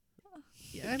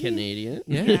 Yeah, I mean, Canadian.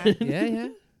 yeah, yeah.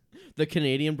 The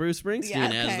Canadian Bruce Springsteen, Yeah,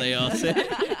 as okay. they all say.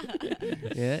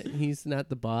 Yeah, he's not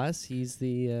the boss. He's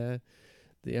the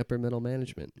upper middle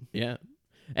management. Yeah.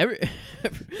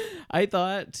 I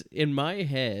thought in my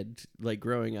head, like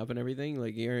growing up and everything,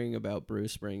 like hearing about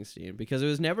Bruce Springsteen, because it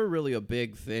was never really a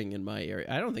big thing in my area.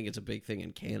 I don't think it's a big thing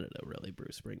in Canada, really,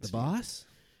 Bruce Springsteen. The boss?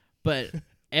 But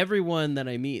everyone that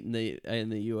I meet in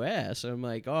the U.S., I'm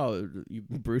like, oh, you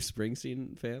Bruce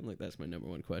Springsteen fan? Like, that's my number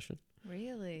one question.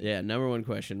 Really? Yeah, number one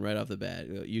question right off the bat.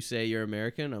 You say you're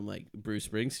American? I'm like, Bruce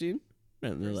Springsteen?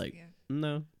 And they're like,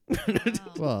 no. Wow.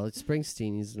 Well, it's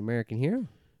Springsteen. He's an American hero.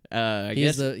 I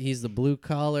guess He's the blue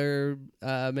collar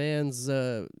man's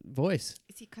voice.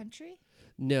 Is he country?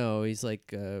 No, he's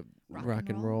like rock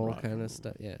and roll Rock kind and of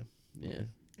stuff. Yeah, yeah.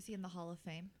 Is he in the Hall of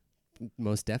Fame?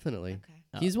 most definitely. Okay.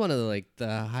 Oh. He's one of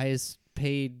the highest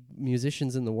paid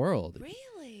musicians in the world.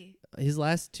 Really? His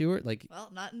last tour, like Well,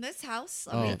 not in this house.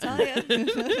 Oh. Let me tell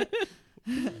you.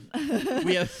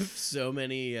 We have so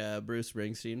many Bruce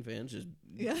Springsteen fans just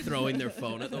Yeah. throwing their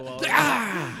phone at the wall.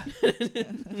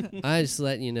 I just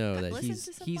letting you know that Listen to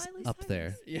some he's Miley up Cyrus.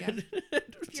 there. Yeah.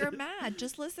 If you're mad,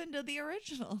 just listen to the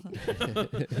original.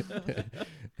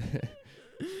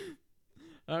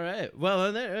 All right. Well,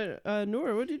 and then,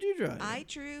 Nour, what did you draw? I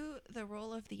drew the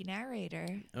role of the narrator.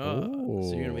 Oh,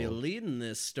 so you're gonna be Oh. leading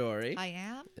this story. I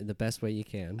am. In the best way you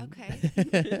can.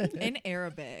 Okay. In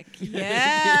Arabic.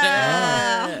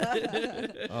 Yeah.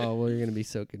 Oh, well, you're going to be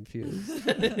so confused.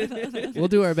 We'll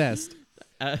do our best.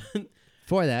 Uh,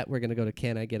 For that, we're going to go to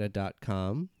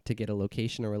canigeta.com to get a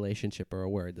location, a relationship, or a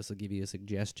word. This will give you a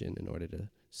suggestion in order to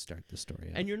start the story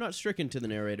out. and you're not stricken to the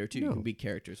narrator too. You No. can be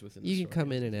characters within. You the can story.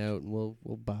 come in and out, and we'll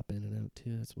bop in and out,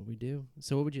 too. That's what we do.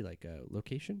 So what would you like, a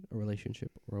location, a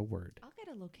relationship, or a word? I'll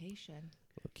get a location.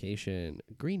 Location,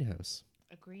 greenhouse.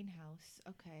 A greenhouse.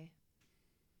 Okay.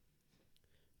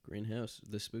 Greenhouse,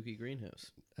 the spooky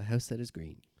greenhouse. A house that is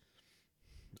green.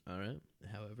 All right.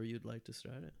 However you'd like to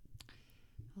start it.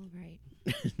 All right.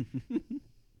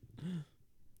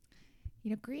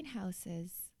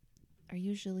 Greenhouses are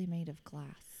usually made of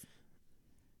glass,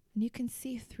 and you can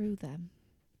see through them,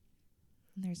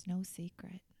 and there's no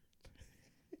secret.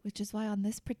 Which is why on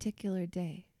this particular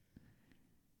day,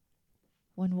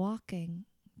 when walking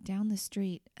down the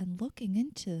street and looking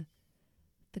into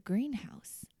the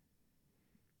greenhouse,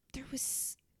 there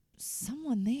was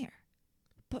someone there,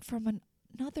 but from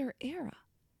another era.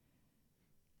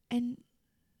 And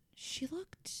she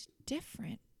looked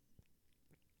different.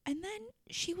 And then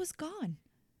she was gone.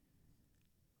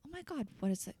 Oh my God,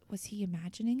 what is it? Was he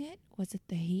imagining it? Was it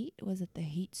the heat? Was it the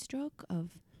heat stroke of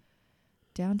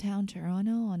downtown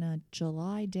Toronto on a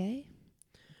July day?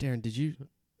 Darren, did you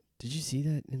see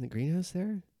that in the greenhouse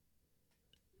there?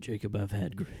 Jacob, I've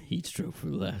had heat stroke for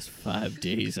the last 5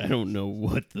 days. I don't know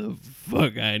what the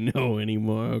fuck I know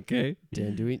anymore, okay?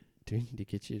 Darren, do we need to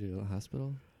get you to the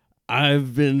hospital?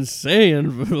 I've been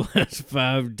saying for the last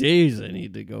 5 days I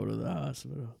need to go to the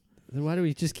hospital. Then why do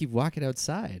we just keep walking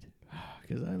outside?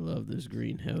 Because I love this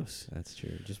greenhouse. That's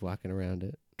true. Just walking around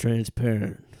it.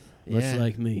 Transparent. Much Yeah.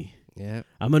 like me. Yeah.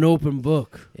 I'm an open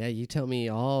book. Yeah, you tell me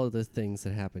all the things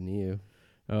that happen to you.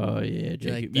 Oh, yeah,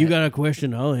 Jacob. like You that? got a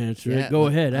question, I'll answer Yeah, it. Go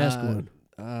but, ahead, ask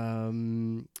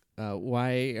one.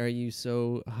 Why are you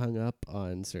so hung up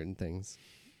on certain things?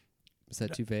 Is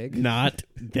that too vague? Not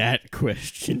that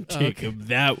question, Jacob.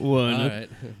 That one. All right.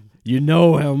 You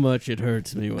know how much it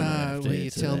hurts me when I have to Will you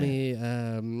answer tell that.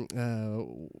 me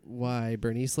why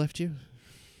Bernice left you?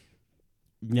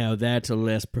 Now, that's a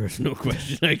less personal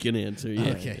question I can answer. Yeah.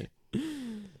 Okay.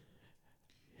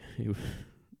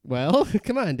 Well,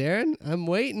 come on, Darren. I'm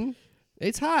waiting.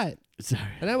 It's hot. Sorry.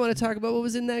 And I want to talk about what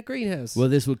was in that greenhouse. Well,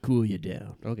 this will cool you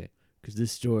down. Okay. Because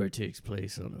this story takes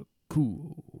place on a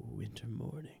cool winter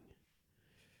morning.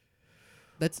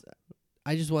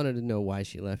 I just wanted to know why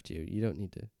she left you. You don't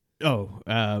need to. Oh,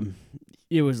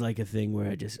 it was like a thing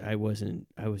where I was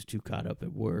too caught up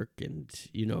at work, and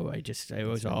I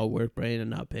was all work brain and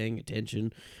not paying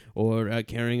attention, or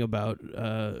caring about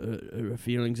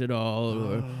feelings at all,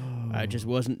 or I just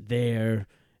wasn't there,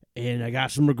 and I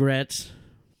got some regrets.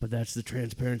 But that's the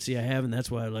transparency I have, and that's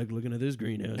why I like looking at this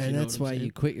greenhouse. And you know that's what I'm why saying?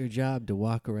 you quit your job to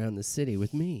walk around the city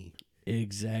with me.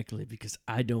 Exactly, because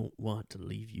I don't want to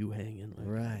leave you hanging like I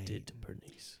Right. did to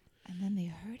Bernice. And then they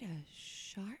heard a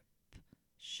sharp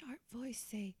voice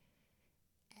say,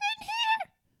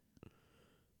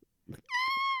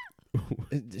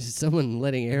 Is someone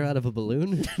letting air out of a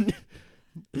balloon?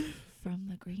 from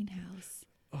the greenhouse.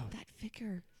 Oh. That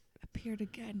figure appeared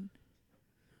again.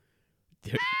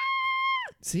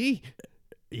 See?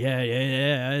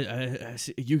 Yeah. I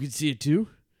see. You can see it too,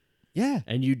 Yeah.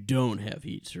 and you don't have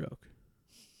heat stroke.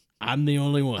 I'm the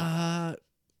only one.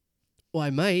 Well, I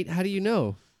might. How do you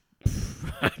know?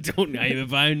 I don't know.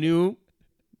 If I knew,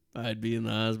 I'd be in the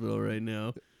hospital right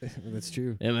now. That's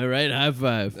true. Am I right? High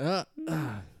five.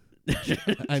 I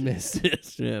missed.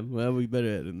 Yes, yeah. Well, we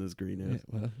better head in this Yeah, greenhouse.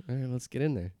 well, all right, let's get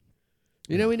in there.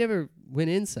 You know, we never went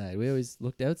inside. We always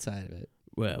looked outside of it.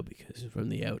 Well, because from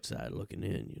the outside looking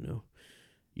in,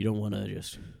 you don't want to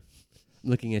just.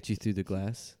 Looking at you through the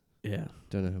glass. Yeah.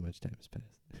 Don't know how much time has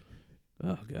passed.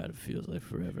 Oh God, it feels like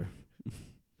forever.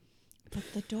 But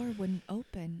the door wouldn't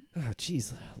open. Oh,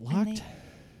 jeez. And Locked? they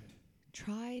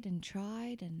tried and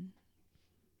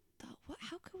thought,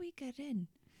 how could we get in?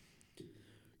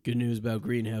 Good news about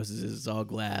greenhouses is it's all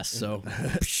glass. So.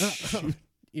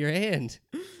 Your hand.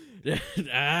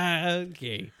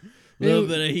 Okay. A little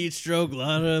bit of heat stroke, a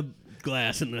lot of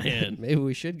glass in the hand. Maybe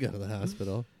we should go to the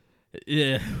hospital.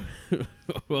 Yeah.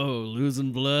 Whoa,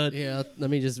 losing blood. Yeah, let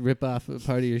me just rip off a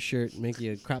part of your shirt and make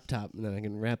you a crop top, and then I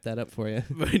can wrap that up for you.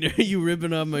 Are you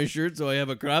ripping off my shirt so I have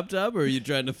a crop top, or are you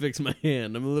trying to fix my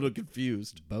hand? I'm a little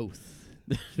confused. Both.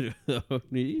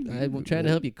 Me? I'm trying to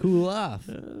help you cool off.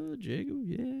 Oh, Jacob,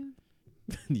 yeah.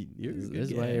 You're a good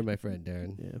This is why guy. you're my friend,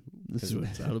 Darren. Yeah, this is what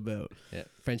it's all about. Yeah,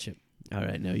 friendship. All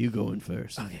right, now you go in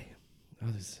first. Okay. Oh,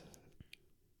 there's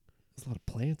a lot of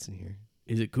plants in here.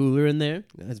 Is it cooler in there?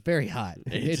 It's very hot.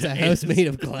 It's- It's a house made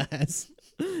of glass.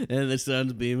 And the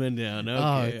sun's beaming down. Okay,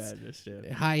 I it's-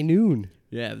 understand. High noon.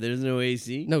 Yeah, there's no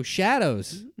AC. No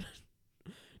shadows.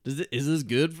 Is this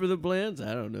good for the plants?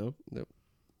 I don't know.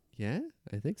 Yeah,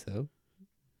 I think so.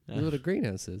 That's what a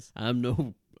greenhouse is. I'm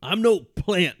no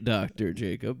plant doctor,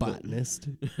 Jacob. but- Botanist.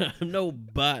 I'm no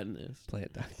botanist.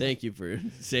 Plant doctor. Thank you for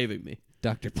saving me.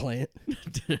 Dr. Plant.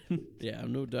 Yeah,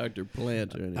 I'm no Dr.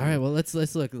 Plant or anything. All right, well let's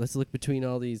look. Let's look between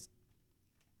all these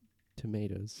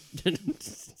tomatoes.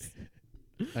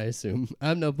 I assume.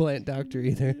 I'm no plant doctor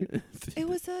either. It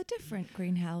was a different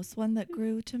greenhouse, one that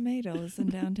grew tomatoes in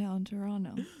downtown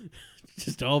Toronto.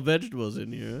 Just all vegetables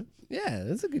in here. Yeah,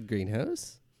 that's a good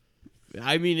greenhouse.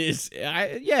 I mean, it's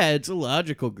a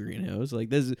logical greenhouse. Like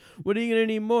this, what are you gonna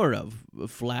need more of?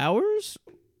 Flowers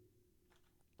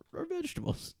or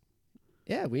vegetables?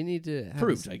 Yeah, we need to have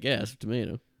Fruit, I guess.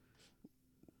 Tomato.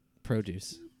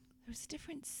 produce. There was a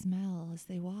different smell as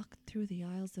they walked through the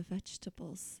aisles of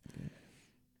vegetables.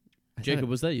 I Jacob, thought-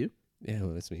 was that you? Yeah,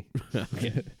 well, that's me.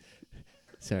 Okay.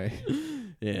 Sorry.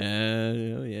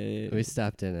 Yeah. We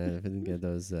stopped in and get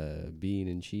those bean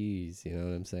and cheese. You know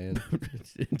what I'm saying?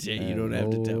 Jay, you don't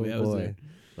have to tell me. I was there.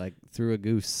 Like through a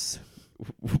goose.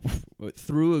 What,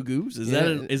 through a goose? Is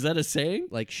that a saying?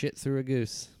 Like shit through a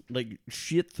goose. Like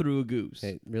shit through a goose.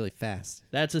 Okay, really fast.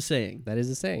 That's a saying. That is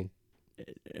a saying.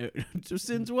 So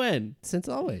since when? Since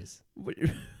always.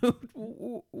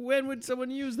 When would someone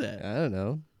use that? I don't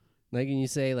know. Like when you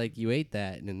say like you ate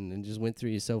that and it just went through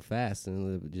you so fast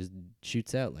and it just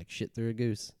shoots out like shit through a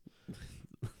goose.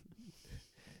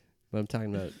 What I'm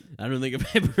talking about. I don't think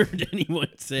I've ever heard anyone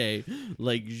say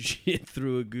like shit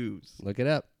through a goose. Look it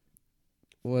up.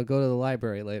 We'll go to the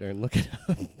library later and look it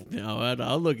up. No,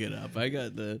 I'll look it up. I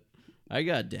got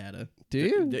data. Do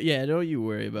you? Yeah, don't you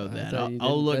worry about I that. thought you I'll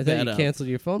didn't- look I thought that you up. canceled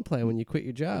your phone plan when you quit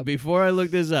your job. Before I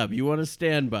look this up, you want to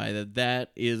stand by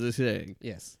that is a saying.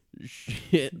 Yes.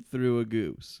 Shit through a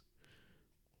goose.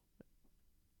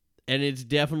 And it's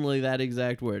definitely that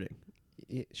exact wording.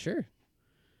 Sure.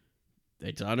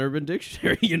 It's on Urban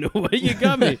Dictionary. You know what? You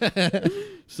got me.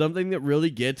 Something that really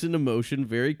gets into motion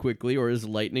very quickly or is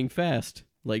lightning fast.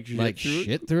 Like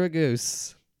Shit through a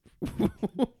goose.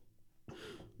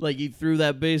 Like he threw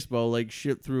that baseball like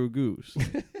shit through a goose.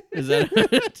 Is that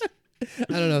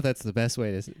I don't know if that's the best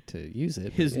way to use it.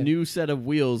 but his yeah. new set of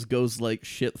wheels goes like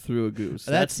shit through a goose?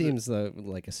 That seems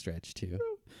like a stretch too.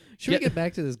 Should Get- we get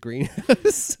back to this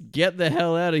greenhouse? Get the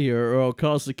hell out of here or I'll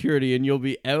call security and you'll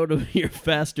be out of here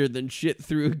faster than shit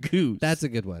through a goose. That's a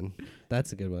good one.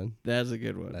 That's a good one. That's a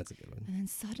good one. That's a good one. And then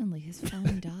suddenly his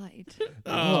phone died.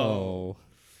 Oh.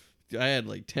 I had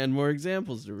like 10 more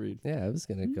examples to read. Yeah, I was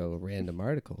going to go a random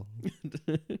article.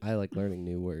 I like learning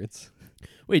new words.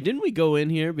 Wait, didn't we go in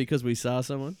here because we saw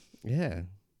someone? Yeah.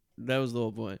 That was the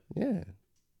whole point. Yeah.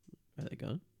 Are they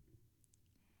gone?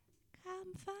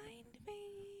 Come find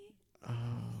me. Oh,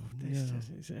 This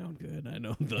doesn't sound good. I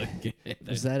know the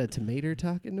Is that a tomato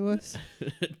talking to us?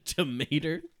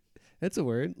 tomato. That's a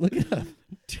word. Look it up.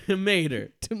 Tomato.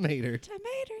 Tomato.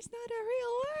 Tomato's not a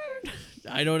real word.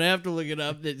 I don't have to look it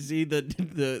up to see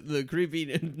the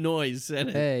creepy noise said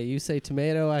it. Hey, you say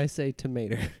tomato, I say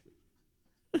tomato.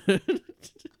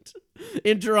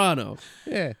 In Toronto.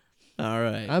 Yeah. All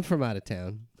right. I'm from out of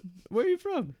town. Where are you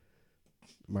from?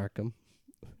 Markham.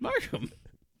 Markham.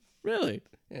 Really?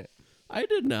 Yeah. I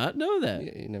did not know that.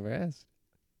 You never asked.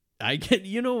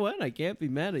 You know what? I can't be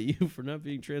mad at you for not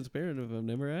being transparent if I've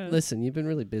never asked. Listen, you've been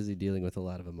really busy dealing with a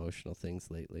lot of emotional things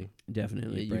lately.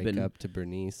 Definitely. You break up to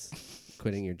Bernice,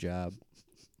 quitting your job,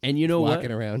 And you know what?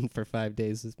 walking around for 5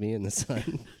 days with me in the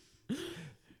sun,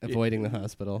 avoiding the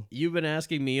hospital. You've been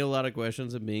asking me a lot of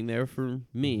questions and being there for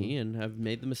me, and I've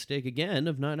made the mistake again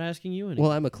of not asking you any.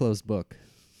 Well, I'm a closed book.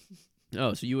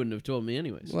 Oh, so you wouldn't have told me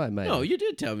anyways. Well, I might. No, have. you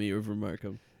did tell me you were from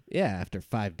Markham. Yeah, after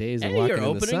 5 days of Hey, walking you're in the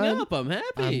opening sun, up. I'm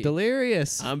happy. I'm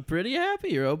delirious. I'm pretty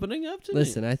happy you're opening up to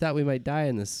Listen, me. I thought we might die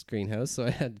in this greenhouse, so I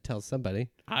had to tell somebody.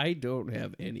 I don't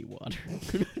have any water.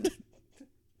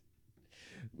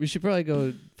 We should probably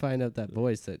go find out that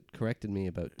voice that corrected me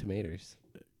about tomatoes.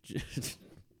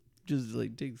 Just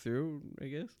like dig through, I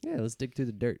guess. Yeah, let's dig through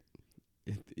the dirt.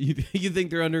 You think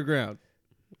they're underground?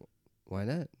 Why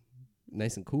not?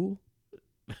 Nice and cool.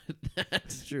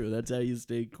 That's true. That's how you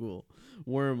stay cool.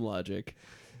 Worm logic.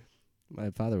 My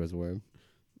father was a worm.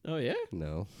 Oh yeah.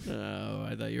 No. Oh,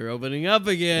 I thought you were opening up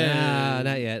again. Ah,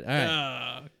 not yet. All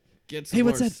right. Get some Hey,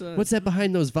 more what's that? sun. What's that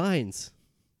behind those vines?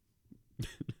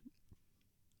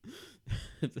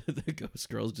 The ghost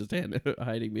girl's just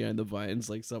hiding behind the vines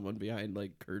like someone behind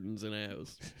like curtains in a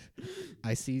house.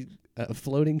 I see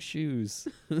floating shoes.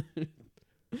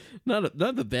 Not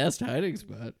the best hiding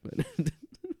spot, but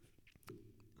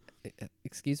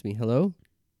Excuse me. Hello?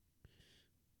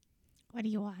 What do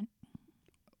you want?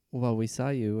 Well, we saw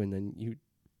you, and then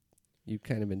you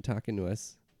kind of been talking to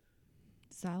us.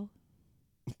 So?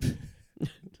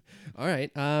 All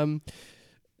right.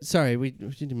 Sorry, we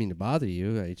didn't mean to bother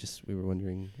you. We were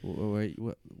wondering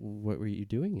what were you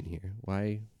doing in here?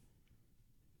 Why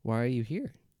are you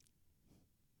here?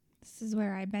 This is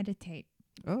where I meditate.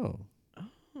 Oh,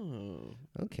 oh.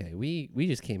 okay. We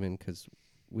just came in because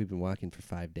we've been walking for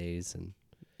 5 days,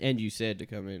 And you said to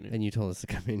come in. and you told us to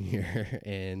come in here,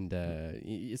 and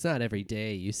it's not every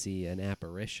day you see an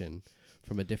apparition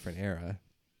from a different era.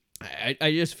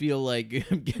 I just feel like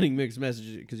I'm getting mixed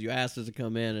messages because you asked us to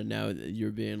come in, and now you're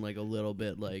being like a little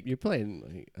bit like You're playing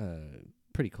like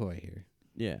pretty coy here.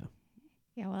 yeah.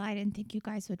 Yeah, well, I didn't think you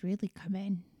guys would really come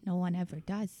in. No one ever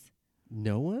does.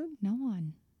 No one? No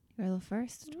one. You're the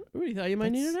first. We thought you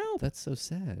might need help. That's so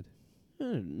sad.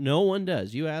 No one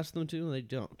does. You ask them to, and they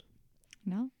don't.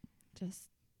 No, just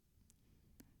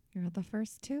you're the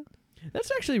first two.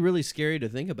 That's actually really scary to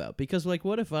think about because, like,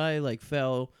 what if I like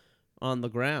fell on the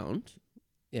ground,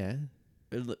 Yeah.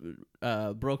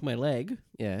 broke my leg,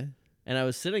 Yeah. and I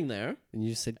was sitting there? And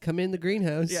you just said, "Come in the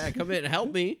greenhouse." Yeah, come in,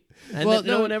 help me, and Well, then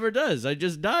no no. one ever does. I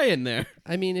just die in there.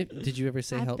 I mean, did you ever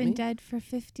say I've help been me? dead for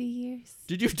 50 years.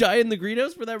 Did you die in the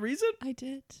greenhouse for that reason? I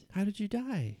did. How did you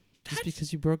die? Just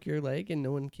because you broke your leg and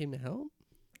no one came to help?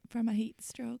 From a heat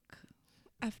stroke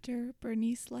after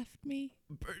Bernice left me.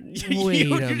 Wait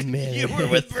a minute. You were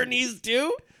with Bernice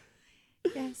too?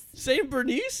 Yes. Same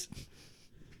Bernice?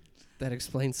 That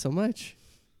explains so much.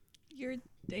 You're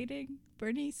dating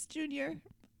Bernice Jr.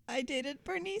 I dated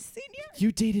Bernice Sr.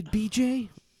 You dated BJ?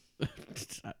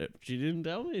 She didn't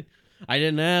tell me. I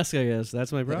didn't ask, I guess.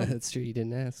 That's my problem. That's true. You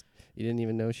didn't ask. You didn't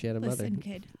even know she had a Listen, mother.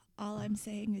 kid, all I'm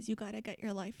saying is you gotta get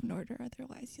your life in order,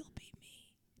 otherwise you'll be me.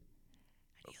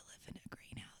 And you'll live in a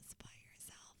greenhouse by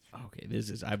yourself. Okay,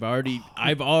 this is I've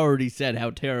already said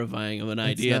how terrifying of an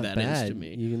idea It's not that is bad. to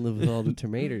me. You can live with all the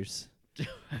tomatoes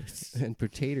and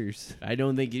potatoes. I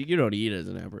don't think you don't eat as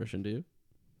an apparition, do you?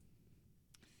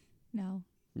 No.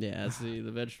 Yeah, see,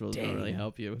 the vegetables don't really Dang.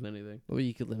 help you with anything. Well,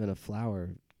 you could live in a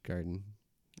flower garden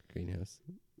greenhouse.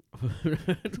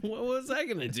 What was that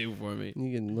going to do for me?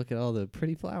 You can look at all the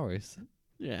pretty flowers.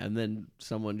 Yeah, and then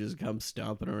someone just comes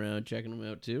stomping around checking them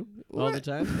out too all the What?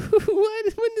 time. What?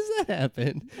 When does that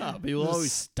happen? Oh, people Just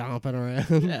always stomping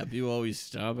around. yeah, people always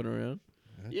stomping around.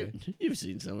 Okay. You've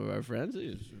seen some of our friends.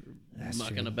 They're just That's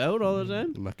mucking true. about all the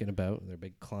time. Mucking about with their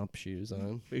big clomp shoes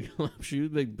on. Big shoes,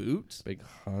 big boots. Big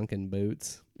honking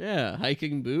boots. Yeah,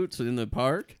 hiking boots in the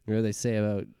park. What do they say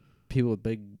about people with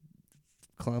big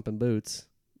clomping boots?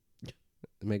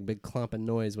 They make big clomping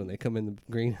noise when they come in the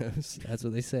greenhouse. That's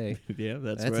what they say. Yeah,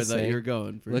 that's That's where I a thought saying. you were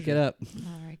going. For Look sure. it up.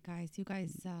 All right, guys. You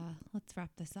guys, let's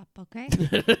wrap this up, okay?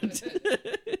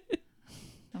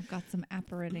 I've got some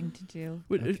apparating to do.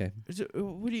 What, Okay.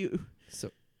 what do you? So,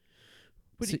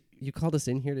 What so do you called us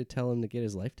in here to tell him to get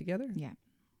his life together? Yeah.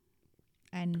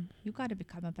 And you got to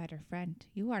become a better friend.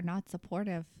 You are not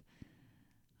supportive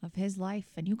of his life,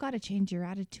 and you got to change your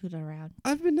attitude around.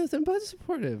 I've been nothing but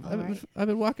supportive. All I've, right. I've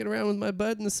been walking around with my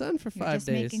bud in the sun for You're 5 just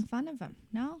days. making fun of him.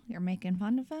 No, you're making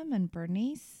fun of him and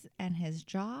Bernice and his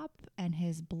job and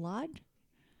his blood.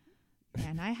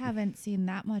 And I haven't seen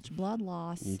that much blood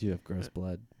loss. You do have gross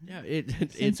blood. Yeah,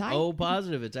 it's I- O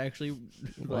positive. It's actually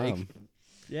like Wow.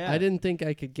 yeah, I didn't think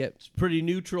I could get It's pretty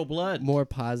neutral blood. more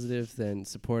positive than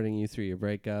supporting you through your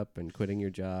breakup and quitting your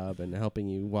job and helping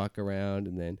you walk around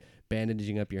and then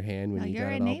bandaging up your hand when No, you you're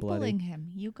got it all bloody. enabling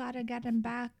him. You got to get him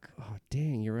back Oh,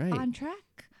 dang, you're right. on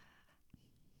track.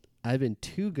 I've been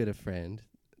too good a friend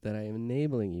that I am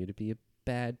enabling you to be a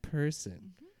bad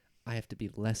person. I have to be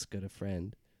less good a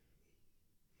friend.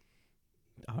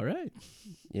 All right.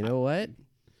 You know what?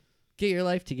 Get your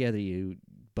life together, you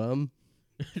bum.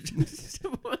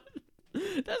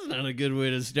 That's not a good way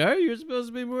to start. You're supposed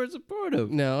to be more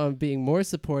supportive. No, I'm being more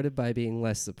supportive by being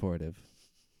less supportive.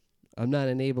 I'm not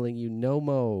enabling you no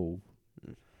mo.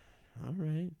 All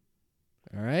right.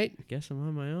 All right? I guess I'm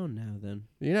on my own now then.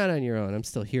 You're not on your own. I'm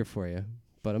still here for you.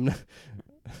 But I'm not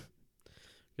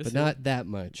but not that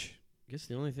much. I guess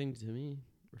the only thing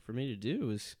for me to do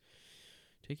is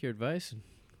take your advice and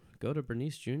go to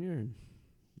Bernice Jr. and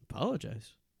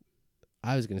apologize.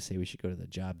 I was going to say we should go to the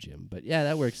job gym, but yeah,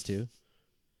 that works too.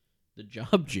 The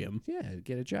job gym. Yeah,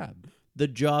 get a job. The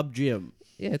job gym.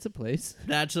 Yeah, it's a place.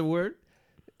 That's a word?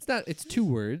 It's not. It's 2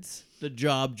 words. The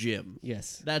job gym.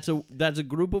 Yes. That's a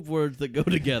group of words that go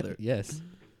together. Yes.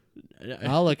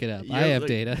 I'll look it up. I have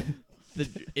data.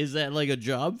 Is that like a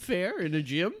job fair in a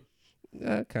gym?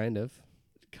 Kind of.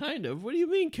 Kind of. What do you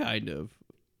mean, kind of?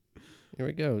 Here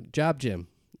we go. Job gym.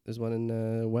 There's one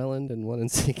in Welland and one in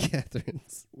St.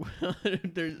 Catharines. Well,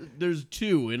 there's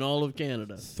 2 in all of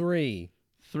Canada. 3.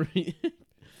 3.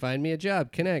 Find me a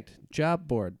job. Connect. Job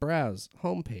board. Browse.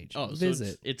 Homepage. Oh,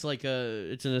 visit. So it's like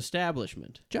it's an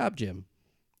establishment. Job gym.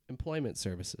 Employment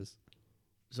services.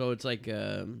 So it's like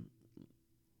what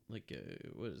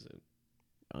is it?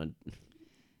 On Is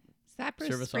that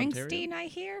Bruce Service Springsteen, Ontario? I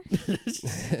hear?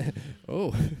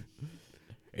 Oh.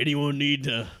 Anyone need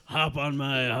to hop on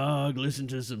my hog, listen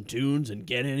to some tunes, and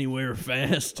get anywhere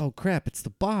fast? Oh, crap. It's the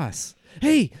boss.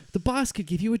 Hey, the boss could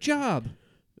give you a job.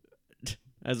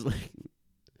 I was like,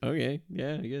 okay,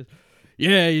 yeah, I guess.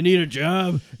 Yeah, you need a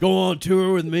job? Go on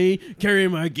tour with me,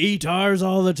 carrying my guitars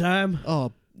all the time?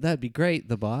 Oh, that'd be great,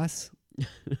 the boss.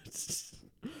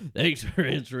 Thanks for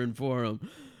answering for him.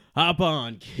 Hop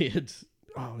on, kids.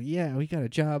 Oh, yeah, we got a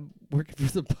job working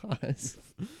for the boss.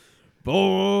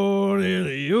 Born in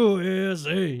the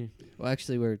USA. Well,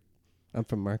 actually, I'm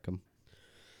from Markham.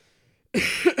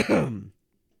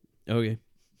 Okay.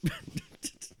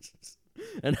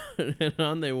 and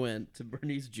on they went to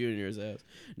Bernice Jr.'s house.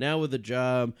 Now with a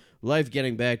job, life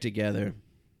getting back together.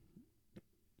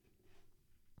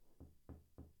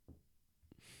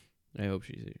 I hope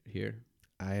she's here.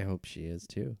 I hope she is,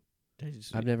 too. I've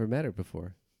I've never met her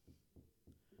before.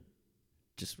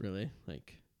 just really,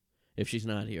 like, if she's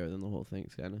not here, then the whole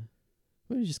thing's kind of...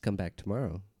 Why don't you just come back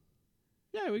tomorrow?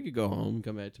 Yeah, we could go home and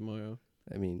come back tomorrow.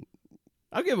 I mean...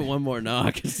 I'll give it one more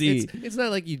knock and see. It's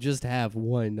not like you just have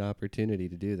one opportunity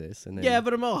to do this. And then, Yeah,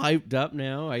 but I'm all hyped up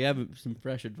now. I have some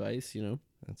fresh advice, you know.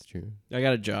 That's true. I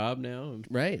got a job now. I'm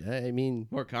Right. I mean...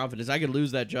 more confidence. I could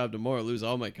lose that job tomorrow, lose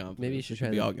all my confidence. Maybe you should It try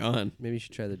be all gone. Maybe you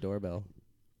should try the doorbell.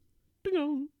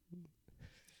 Ding-dong.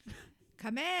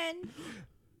 Come in.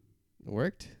 It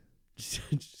worked?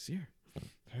 Just here.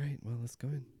 All right. Well, let's go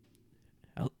in.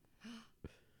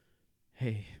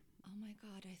 Hey. Oh my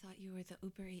God, I thought you were the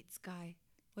Uber Eats guy.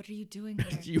 What are you doing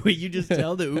here? you just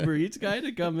tell the Uber Eats guy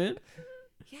to come in?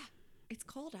 Yeah, it's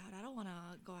cold out. I don't want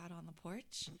to go out on the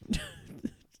porch.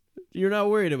 You're not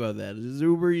worried about that. Is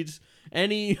Uber Eats,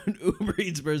 any Uber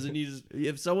Eats person,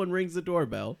 if someone rings the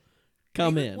doorbell,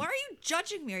 come in. Why are you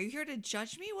judging me? Are you here to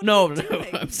judge me? What No, are you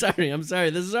doing? I'm sorry.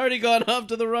 This has already gone off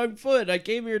to the wrong foot. I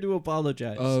came here to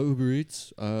apologize. Uber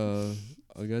Eats. I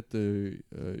got the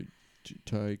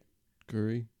Thai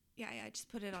curry. Yeah, just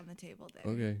put it on the table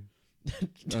there. Okay.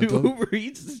 Do don't- Uber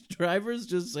Eats drivers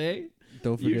just say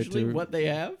Don't forget usually to what they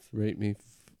have? rate me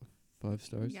 5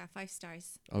 stars. Yeah, 5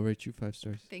 stars. I'll rate you 5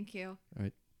 stars. Thank you. All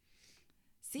right.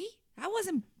 See? That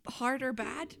wasn't hard or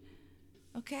bad.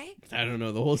 Okay? I don't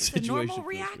know the whole It's a situation. normal feels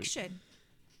weird. reaction.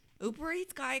 Uber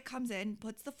Eats guy comes in,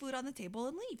 puts the food on the table,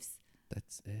 and leaves.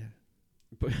 That's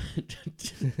But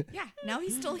Yeah, now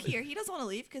he's still here. He doesn't want to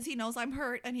leave because he knows I'm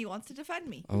hurt and he wants to defend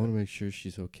me. I want to make sure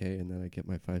she's okay, and then I get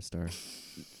my 5 star.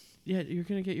 yeah, you're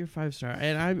gonna get your 5 star,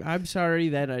 and I'm sorry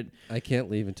that I can't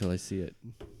leave until I see it.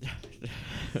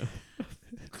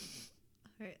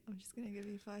 All right, I'm just going to give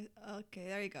you 5. Okay,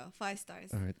 there you go. 5 stars.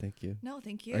 All right, thank you. No,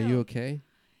 thank you. Are you okay?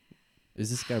 Is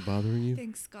this guy bothering you?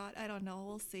 Thanks, Scott. I don't know.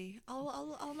 We'll see.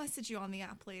 I'll message you on the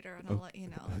app later and I'll let you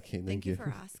know. Okay, Thank you you.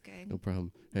 for asking. No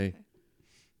problem. Hey, Okay.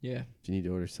 yeah. if you need to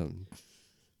order something,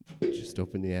 just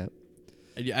open the app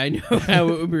I know how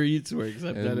Uber Eats works.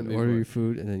 I've done it and before. order your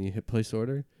food, and then you hit place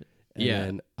order. And Yeah.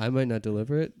 then I might not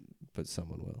deliver it, but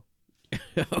someone will.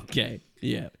 Okay.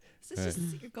 Yeah. This is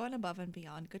just, you're going above and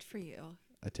beyond. Good for you.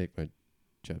 I take my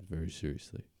job very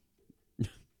seriously.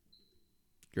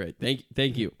 Great.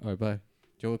 Thank you. All right, bye. Do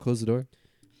you want to close the door?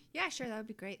 Yeah, sure. That would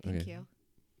be great. Thank Okay. you.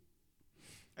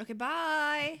 Okay,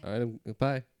 bye. All right,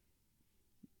 bye.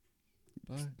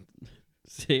 Bye.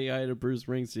 Say hi to Bruce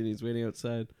Springsteen. He's waiting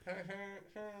outside.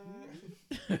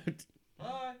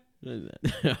 Bye.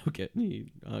 Okay.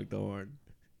 He honked the horn.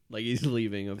 Like he's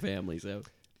leaving a family's house.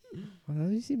 Well,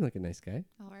 you seem like a nice guy.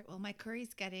 All right. Well, my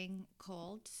curry's getting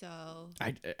cold, so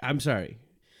I'm sorry.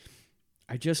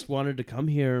 I just wanted to come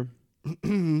here. Are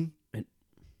you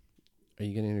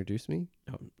going to introduce me?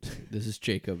 Oh, this is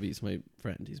Jacob. He's my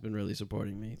friend. He's been really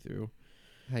supporting me through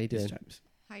How you these doing? times.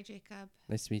 hi, Jacob.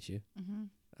 Nice to meet you.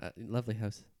 Mm-hmm. Lovely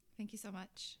house. Thank you so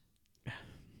much.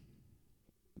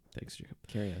 Thanks, Jacob.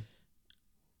 Carry on.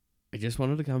 I just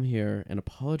wanted to come here and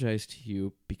apologize to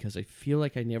you because I feel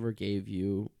like I never gave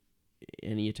you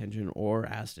any attention or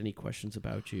asked any questions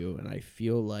about you, and I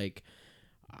feel like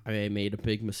I made a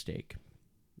big mistake.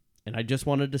 And I just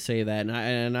wanted to say that,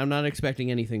 and I'm not expecting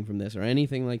anything from this or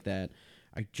anything like that.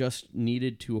 I just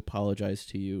needed to apologize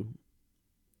to you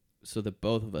so that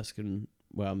both of us can,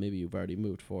 well, maybe you've already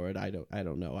moved forward. I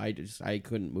don't know. I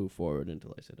couldn't move forward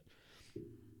until I said it.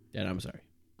 And I'm sorry.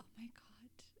 Oh my God.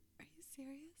 Are you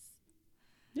serious?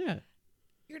 Yeah.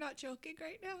 You're not joking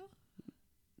right now?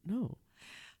 No.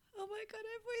 Oh my God,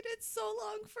 I've waited so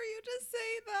long for you to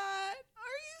say that. Are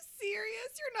you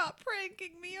serious? You're not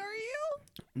pranking me, are you?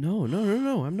 No,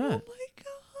 I'm not. Oh my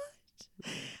God.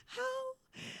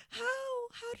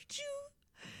 How did you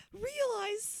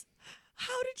realize?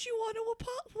 How did you want to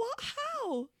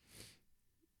how?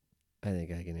 I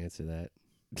think I can answer that.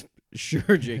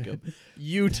 Sure, Jacob.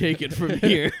 You take it from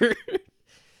here.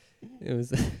 It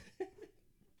was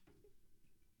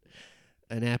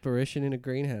an apparition in a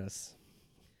greenhouse.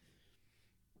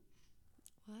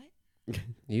 What?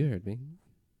 You heard me.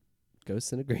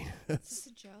 Ghosts in a greenhouse. Is this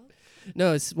a joke?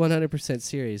 No, it's 100%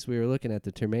 serious. We were looking at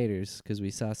the tomatoes because we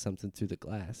saw something through the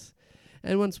glass.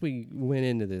 And once we went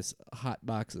into this hot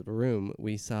box of a room,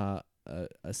 we saw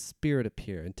a spirit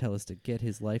appear and tell us to get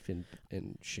his life in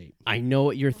shape. I know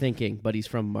what you're thinking, but he's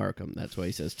from Markham. That's why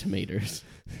he says tomatoes.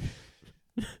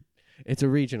 It's a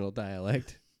regional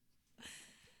dialect.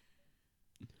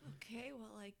 Okay,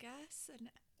 well, I guess an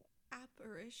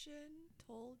apparition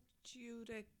told you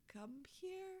to come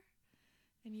here?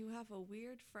 And you have a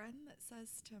weird friend that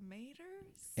says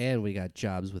tomatoes? And we got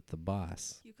jobs with the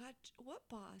boss. You got what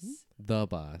boss? The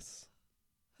boss.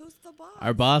 Who's the boss?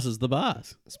 Our boss is the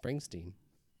boss. Springsteen.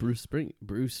 Bruce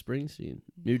Springsteen,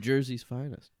 New Jersey's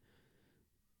finest.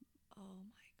 Oh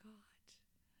my God.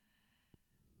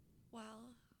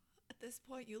 Well, at this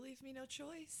point, you leave me no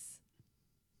choice.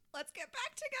 Let's get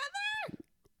back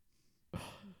together.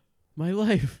 My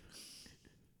life.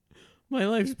 My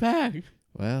life's back.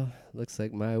 Well, looks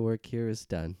like my work here is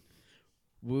done.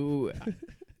 Woo.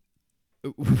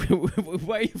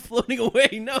 Why are you floating away?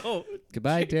 No.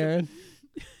 Goodbye, Darren.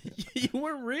 You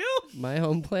weren't real? My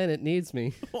home planet needs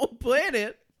me. Whole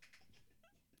planet?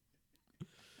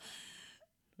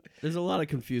 There's a lot of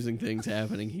confusing things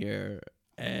happening here.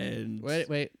 And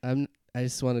Wait. I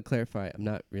just want to clarify. I'm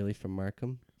not really from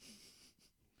Markham.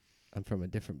 I'm from a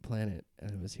different planet,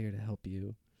 and I was here to help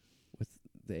you with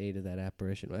the aid of that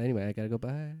apparition. Well, anyway, I gotta go.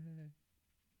 Bye.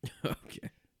 Okay.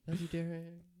 Love you,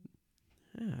 Darren.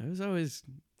 Yeah,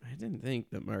 I didn't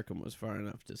think that Markham was far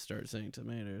enough to start saying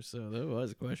tomatoes, so that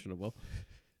was questionable.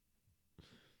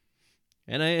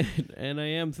 And I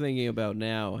am thinking about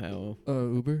now how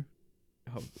Uber?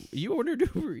 you ordered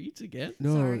Uber Eats again?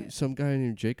 No, Sorry. some guy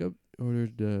named Jacob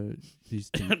ordered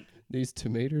these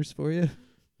tomatoes for you.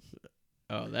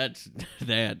 Oh, that's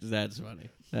funny.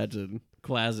 That's a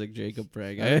classic Jacob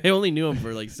prank. I only knew him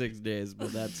for like 6 days,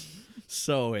 but that's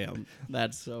so him.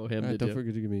 That's so him to Don't do.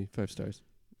 forget to give me 5 stars.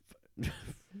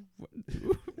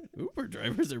 Uber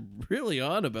drivers are really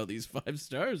on about these 5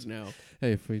 stars now.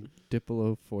 Hey, if we dip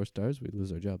below 4 stars, we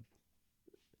lose our job.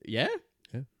 Yeah?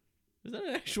 Yeah. Is that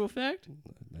an actual fact?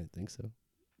 I think so.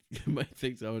 You might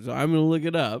think so. So I'm going to look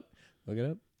it up. Look it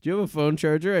up. Do you have a phone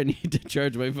charger? I need to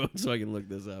charge my phone so I can look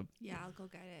this up. Yeah, I'll go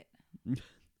get it.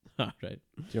 All right.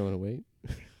 Do you want to wait?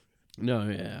 No,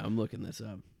 yeah, I'm looking this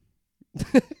up.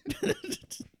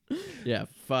 Yeah,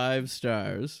 5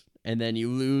 stars. And then you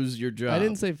lose your job. I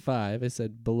didn't say 5. I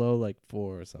said below like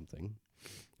 4 or something.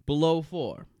 Below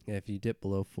 4. Yeah, if you dip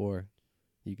below 4,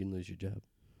 you can lose your job.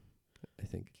 I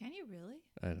think. Can you really?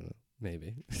 I don't know.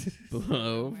 Maybe.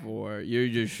 Below 4. You're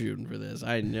just shooting for this.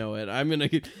 I know it. I'm going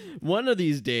to... One of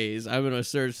these days, I'm going to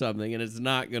search something, and it's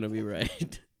not going to be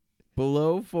right.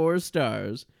 Below 4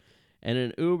 stars, and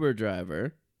an Uber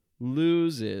driver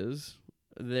loses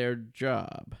their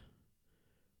job.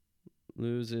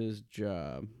 Loses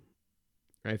job.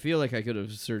 I feel like I could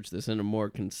have searched this in a more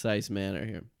concise manner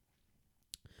here.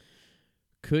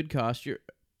 Could cost your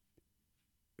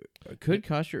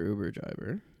Uber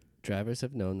driver. Drivers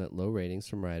have known that low ratings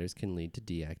from riders can lead to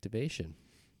deactivation.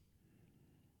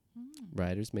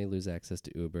 Riders may lose access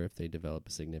to Uber if they develop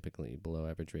a significantly below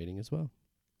average rating as well.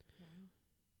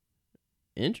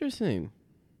 Interesting.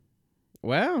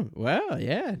 Wow,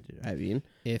 yeah. I mean,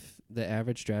 If the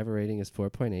average driver rating is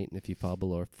 4.8 and if you fall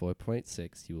below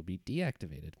 4.6, you will be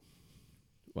deactivated.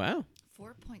 wow.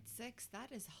 4.6.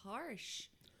 That is harsh.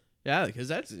 Yeah, because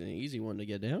that's an easy one to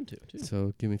get down to, too.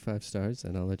 So give me 5 stars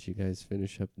and I'll let you guys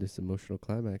finish up this emotional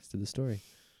climax to the story.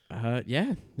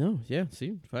 Yeah. No, yeah.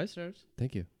 See, 5 stars.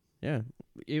 Thank you. Yeah.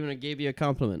 Even I gave you a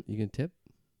compliment. You can tip?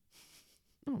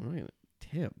 Oh, I'm not going to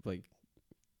tip. Like,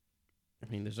 I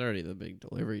mean, there's already the big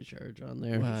delivery charge on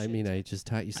there. Well, I mean, I just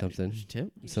taught you something.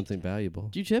 Tip? Something valuable.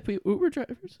 Do you tip Uber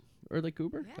drivers? Or like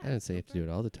Uber? Yeah, I didn't say you have to do it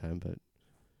all the time, but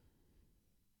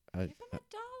Give him $1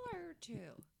 or $2.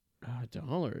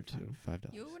 $1 or $2.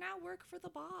 $5. You now work for the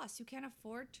boss. You can't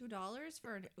afford $2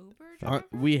 for an Uber driver.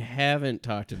 We haven't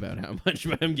talked about how much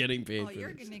I'm getting paid for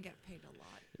You're this. gonna get paid a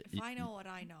lot. If I know what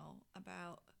I know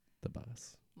about The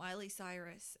boss. Miley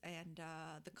Cyrus and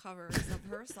the covers of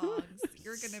her songs,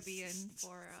 you're gonna be in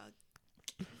for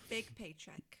a big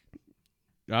paycheck.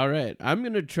 All right, I'm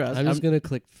gonna trust. I'm just gonna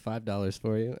click $5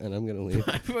 for you, and I'm gonna leave.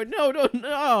 No,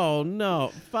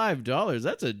 $5.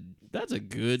 That's a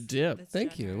good tip. That's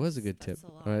Thank you. It was a good generous. tip.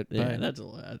 That's a lot. All right, Yeah, bye. that's a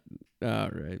lot. All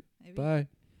right. Maybe, Bye.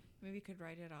 Maybe you could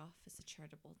write it off as a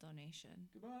charitable donation.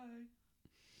 Goodbye.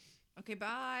 Okay,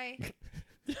 bye.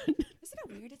 Isn't it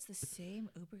weird? It's the same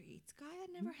Uber Eats guy.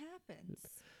 That never happens.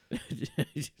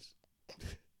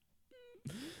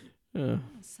 Oh,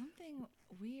 Something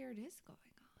weird is going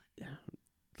on.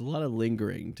 a lot of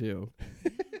lingering too.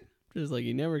 Just like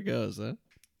he never goes, huh?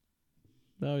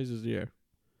 No, he's just here.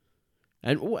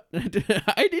 And what?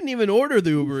 I didn't even order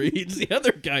the Uber Eats. The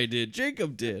other guy did.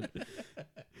 Jacob did.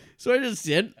 So I just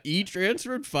sent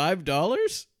transferred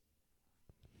 $5.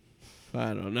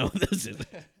 I don't know.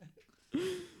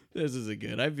 This isn't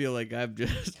good. I feel like I'm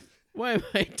just. Why am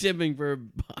I tipping for a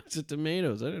box of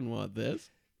tomatoes? I didn't want this.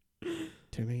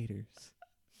 Tomatoes.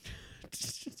 Who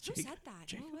said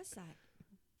that? Who was that?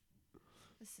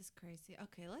 This is crazy.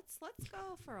 Okay, let's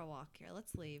go for a walk here.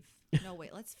 Let's leave. No,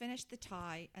 wait. Let's finish the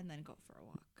tie and then go for a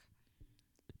walk.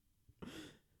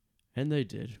 And they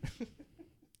did.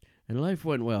 And life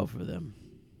went well for them.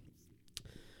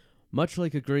 Much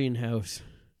like a greenhouse,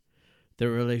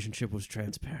 their relationship was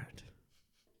transparent.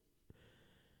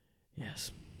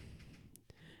 Yes.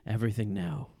 Everything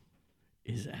now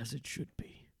is as it should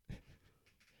be.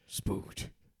 Spooked.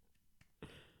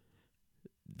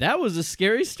 That was a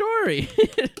scary story.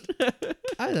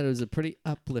 I thought it was a pretty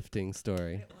uplifting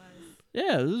story. It was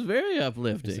Yeah, it was very It's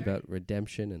uplifting. about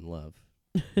redemption and love.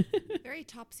 very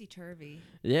topsy-turvy.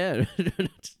 Yeah,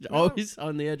 always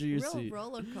on the edge of your Real seat.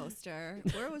 roller coaster.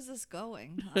 Where was this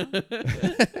going? Huh?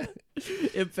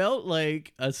 It felt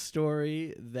like a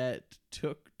story that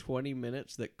took 20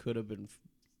 minutes that could have been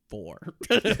 4.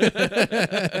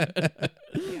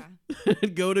 Yeah.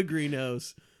 Go to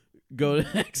greenhouse. Go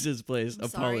to X's place. I'm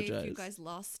sorry apologize. if you guys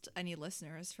lost any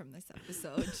listeners from this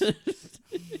episode.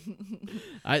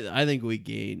 I think we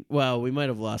gained. Well, we might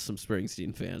have lost some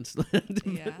Springsteen fans.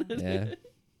 Yeah. Yeah.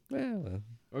 Well,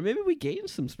 Or maybe we gained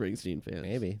some Springsteen fans.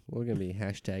 maybe. We're going to be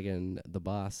hashtagging the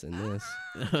boss in this.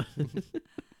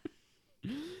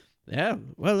 Yeah.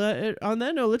 Well, on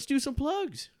that note, let's do some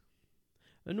plugs.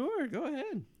 Nour, go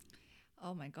ahead.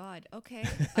 Oh my God. Okay.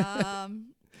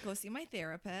 Go see my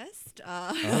therapist.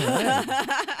 No,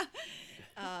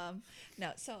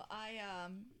 so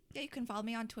you can follow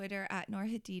me on Twitter at Nour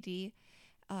Hadidi,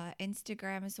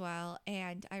 Instagram as well,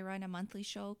 and I run a monthly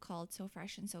show called So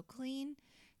Fresh and So Clean.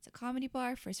 It's a comedy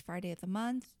bar, first Friday of the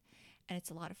month, and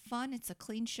it's a lot of fun. It's a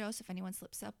clean show, so if anyone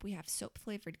slips up, we have soap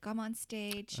flavored gum on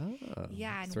stage. Oh,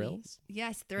 Yeah, and thrills.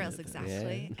 Yes, thrills,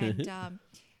 exactly. And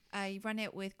I run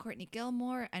it with Courtney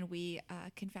Gilmore, and we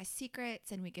confess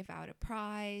secrets, and we give out a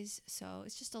prize. So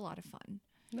it's just a lot of fun.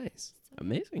 Nice.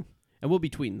 Amazing. And we'll be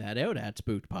tweeting that out at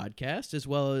Spooked Podcast, as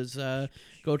well as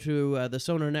go to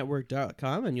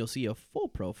thesonarnetwork.com, and you'll see a full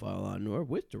profile on Nour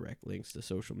with direct links to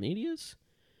social medias.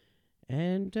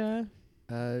 And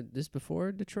This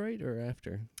before Detroit or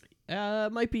after?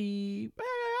 might be...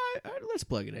 let's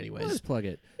plug it anyways. Let's plug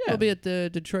it. Yeah. We'll be at the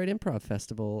Detroit Improv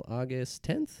Festival August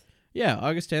 10th. Yeah,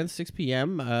 August 10th, 6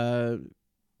 p.m.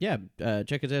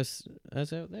 Check us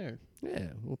out there.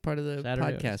 Yeah, we're part of the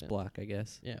Saturday, podcast August 10th. block, I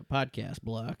guess. Yeah, podcast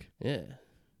block. Yeah.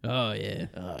 Oh, yeah.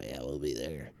 Oh, yeah, we'll be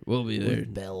there. We'll be there.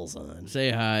 With bells on.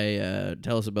 Say hi.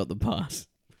 Tell us about the boss.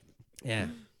 Yeah.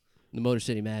 The Motor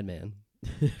City Madman.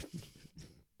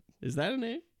 Is that a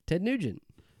name? Ted Nugent.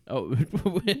 Oh,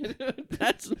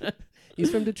 that's not... He's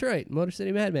from Detroit. Motor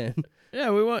City Madman. Yeah,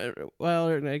 we want...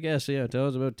 Well, I guess, yeah, tell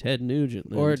us about Ted Nugent.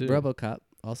 Then, Or too. RoboCop,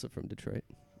 also from Detroit.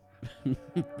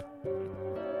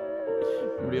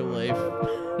 Real life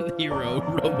hero,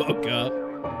 RoboCop.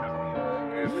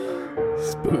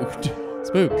 Spooked.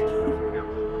 Spooked.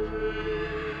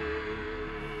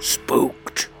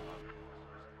 Spooked.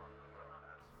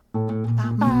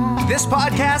 This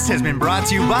podcast has been brought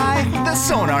to you by the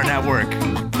Sonar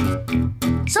Network.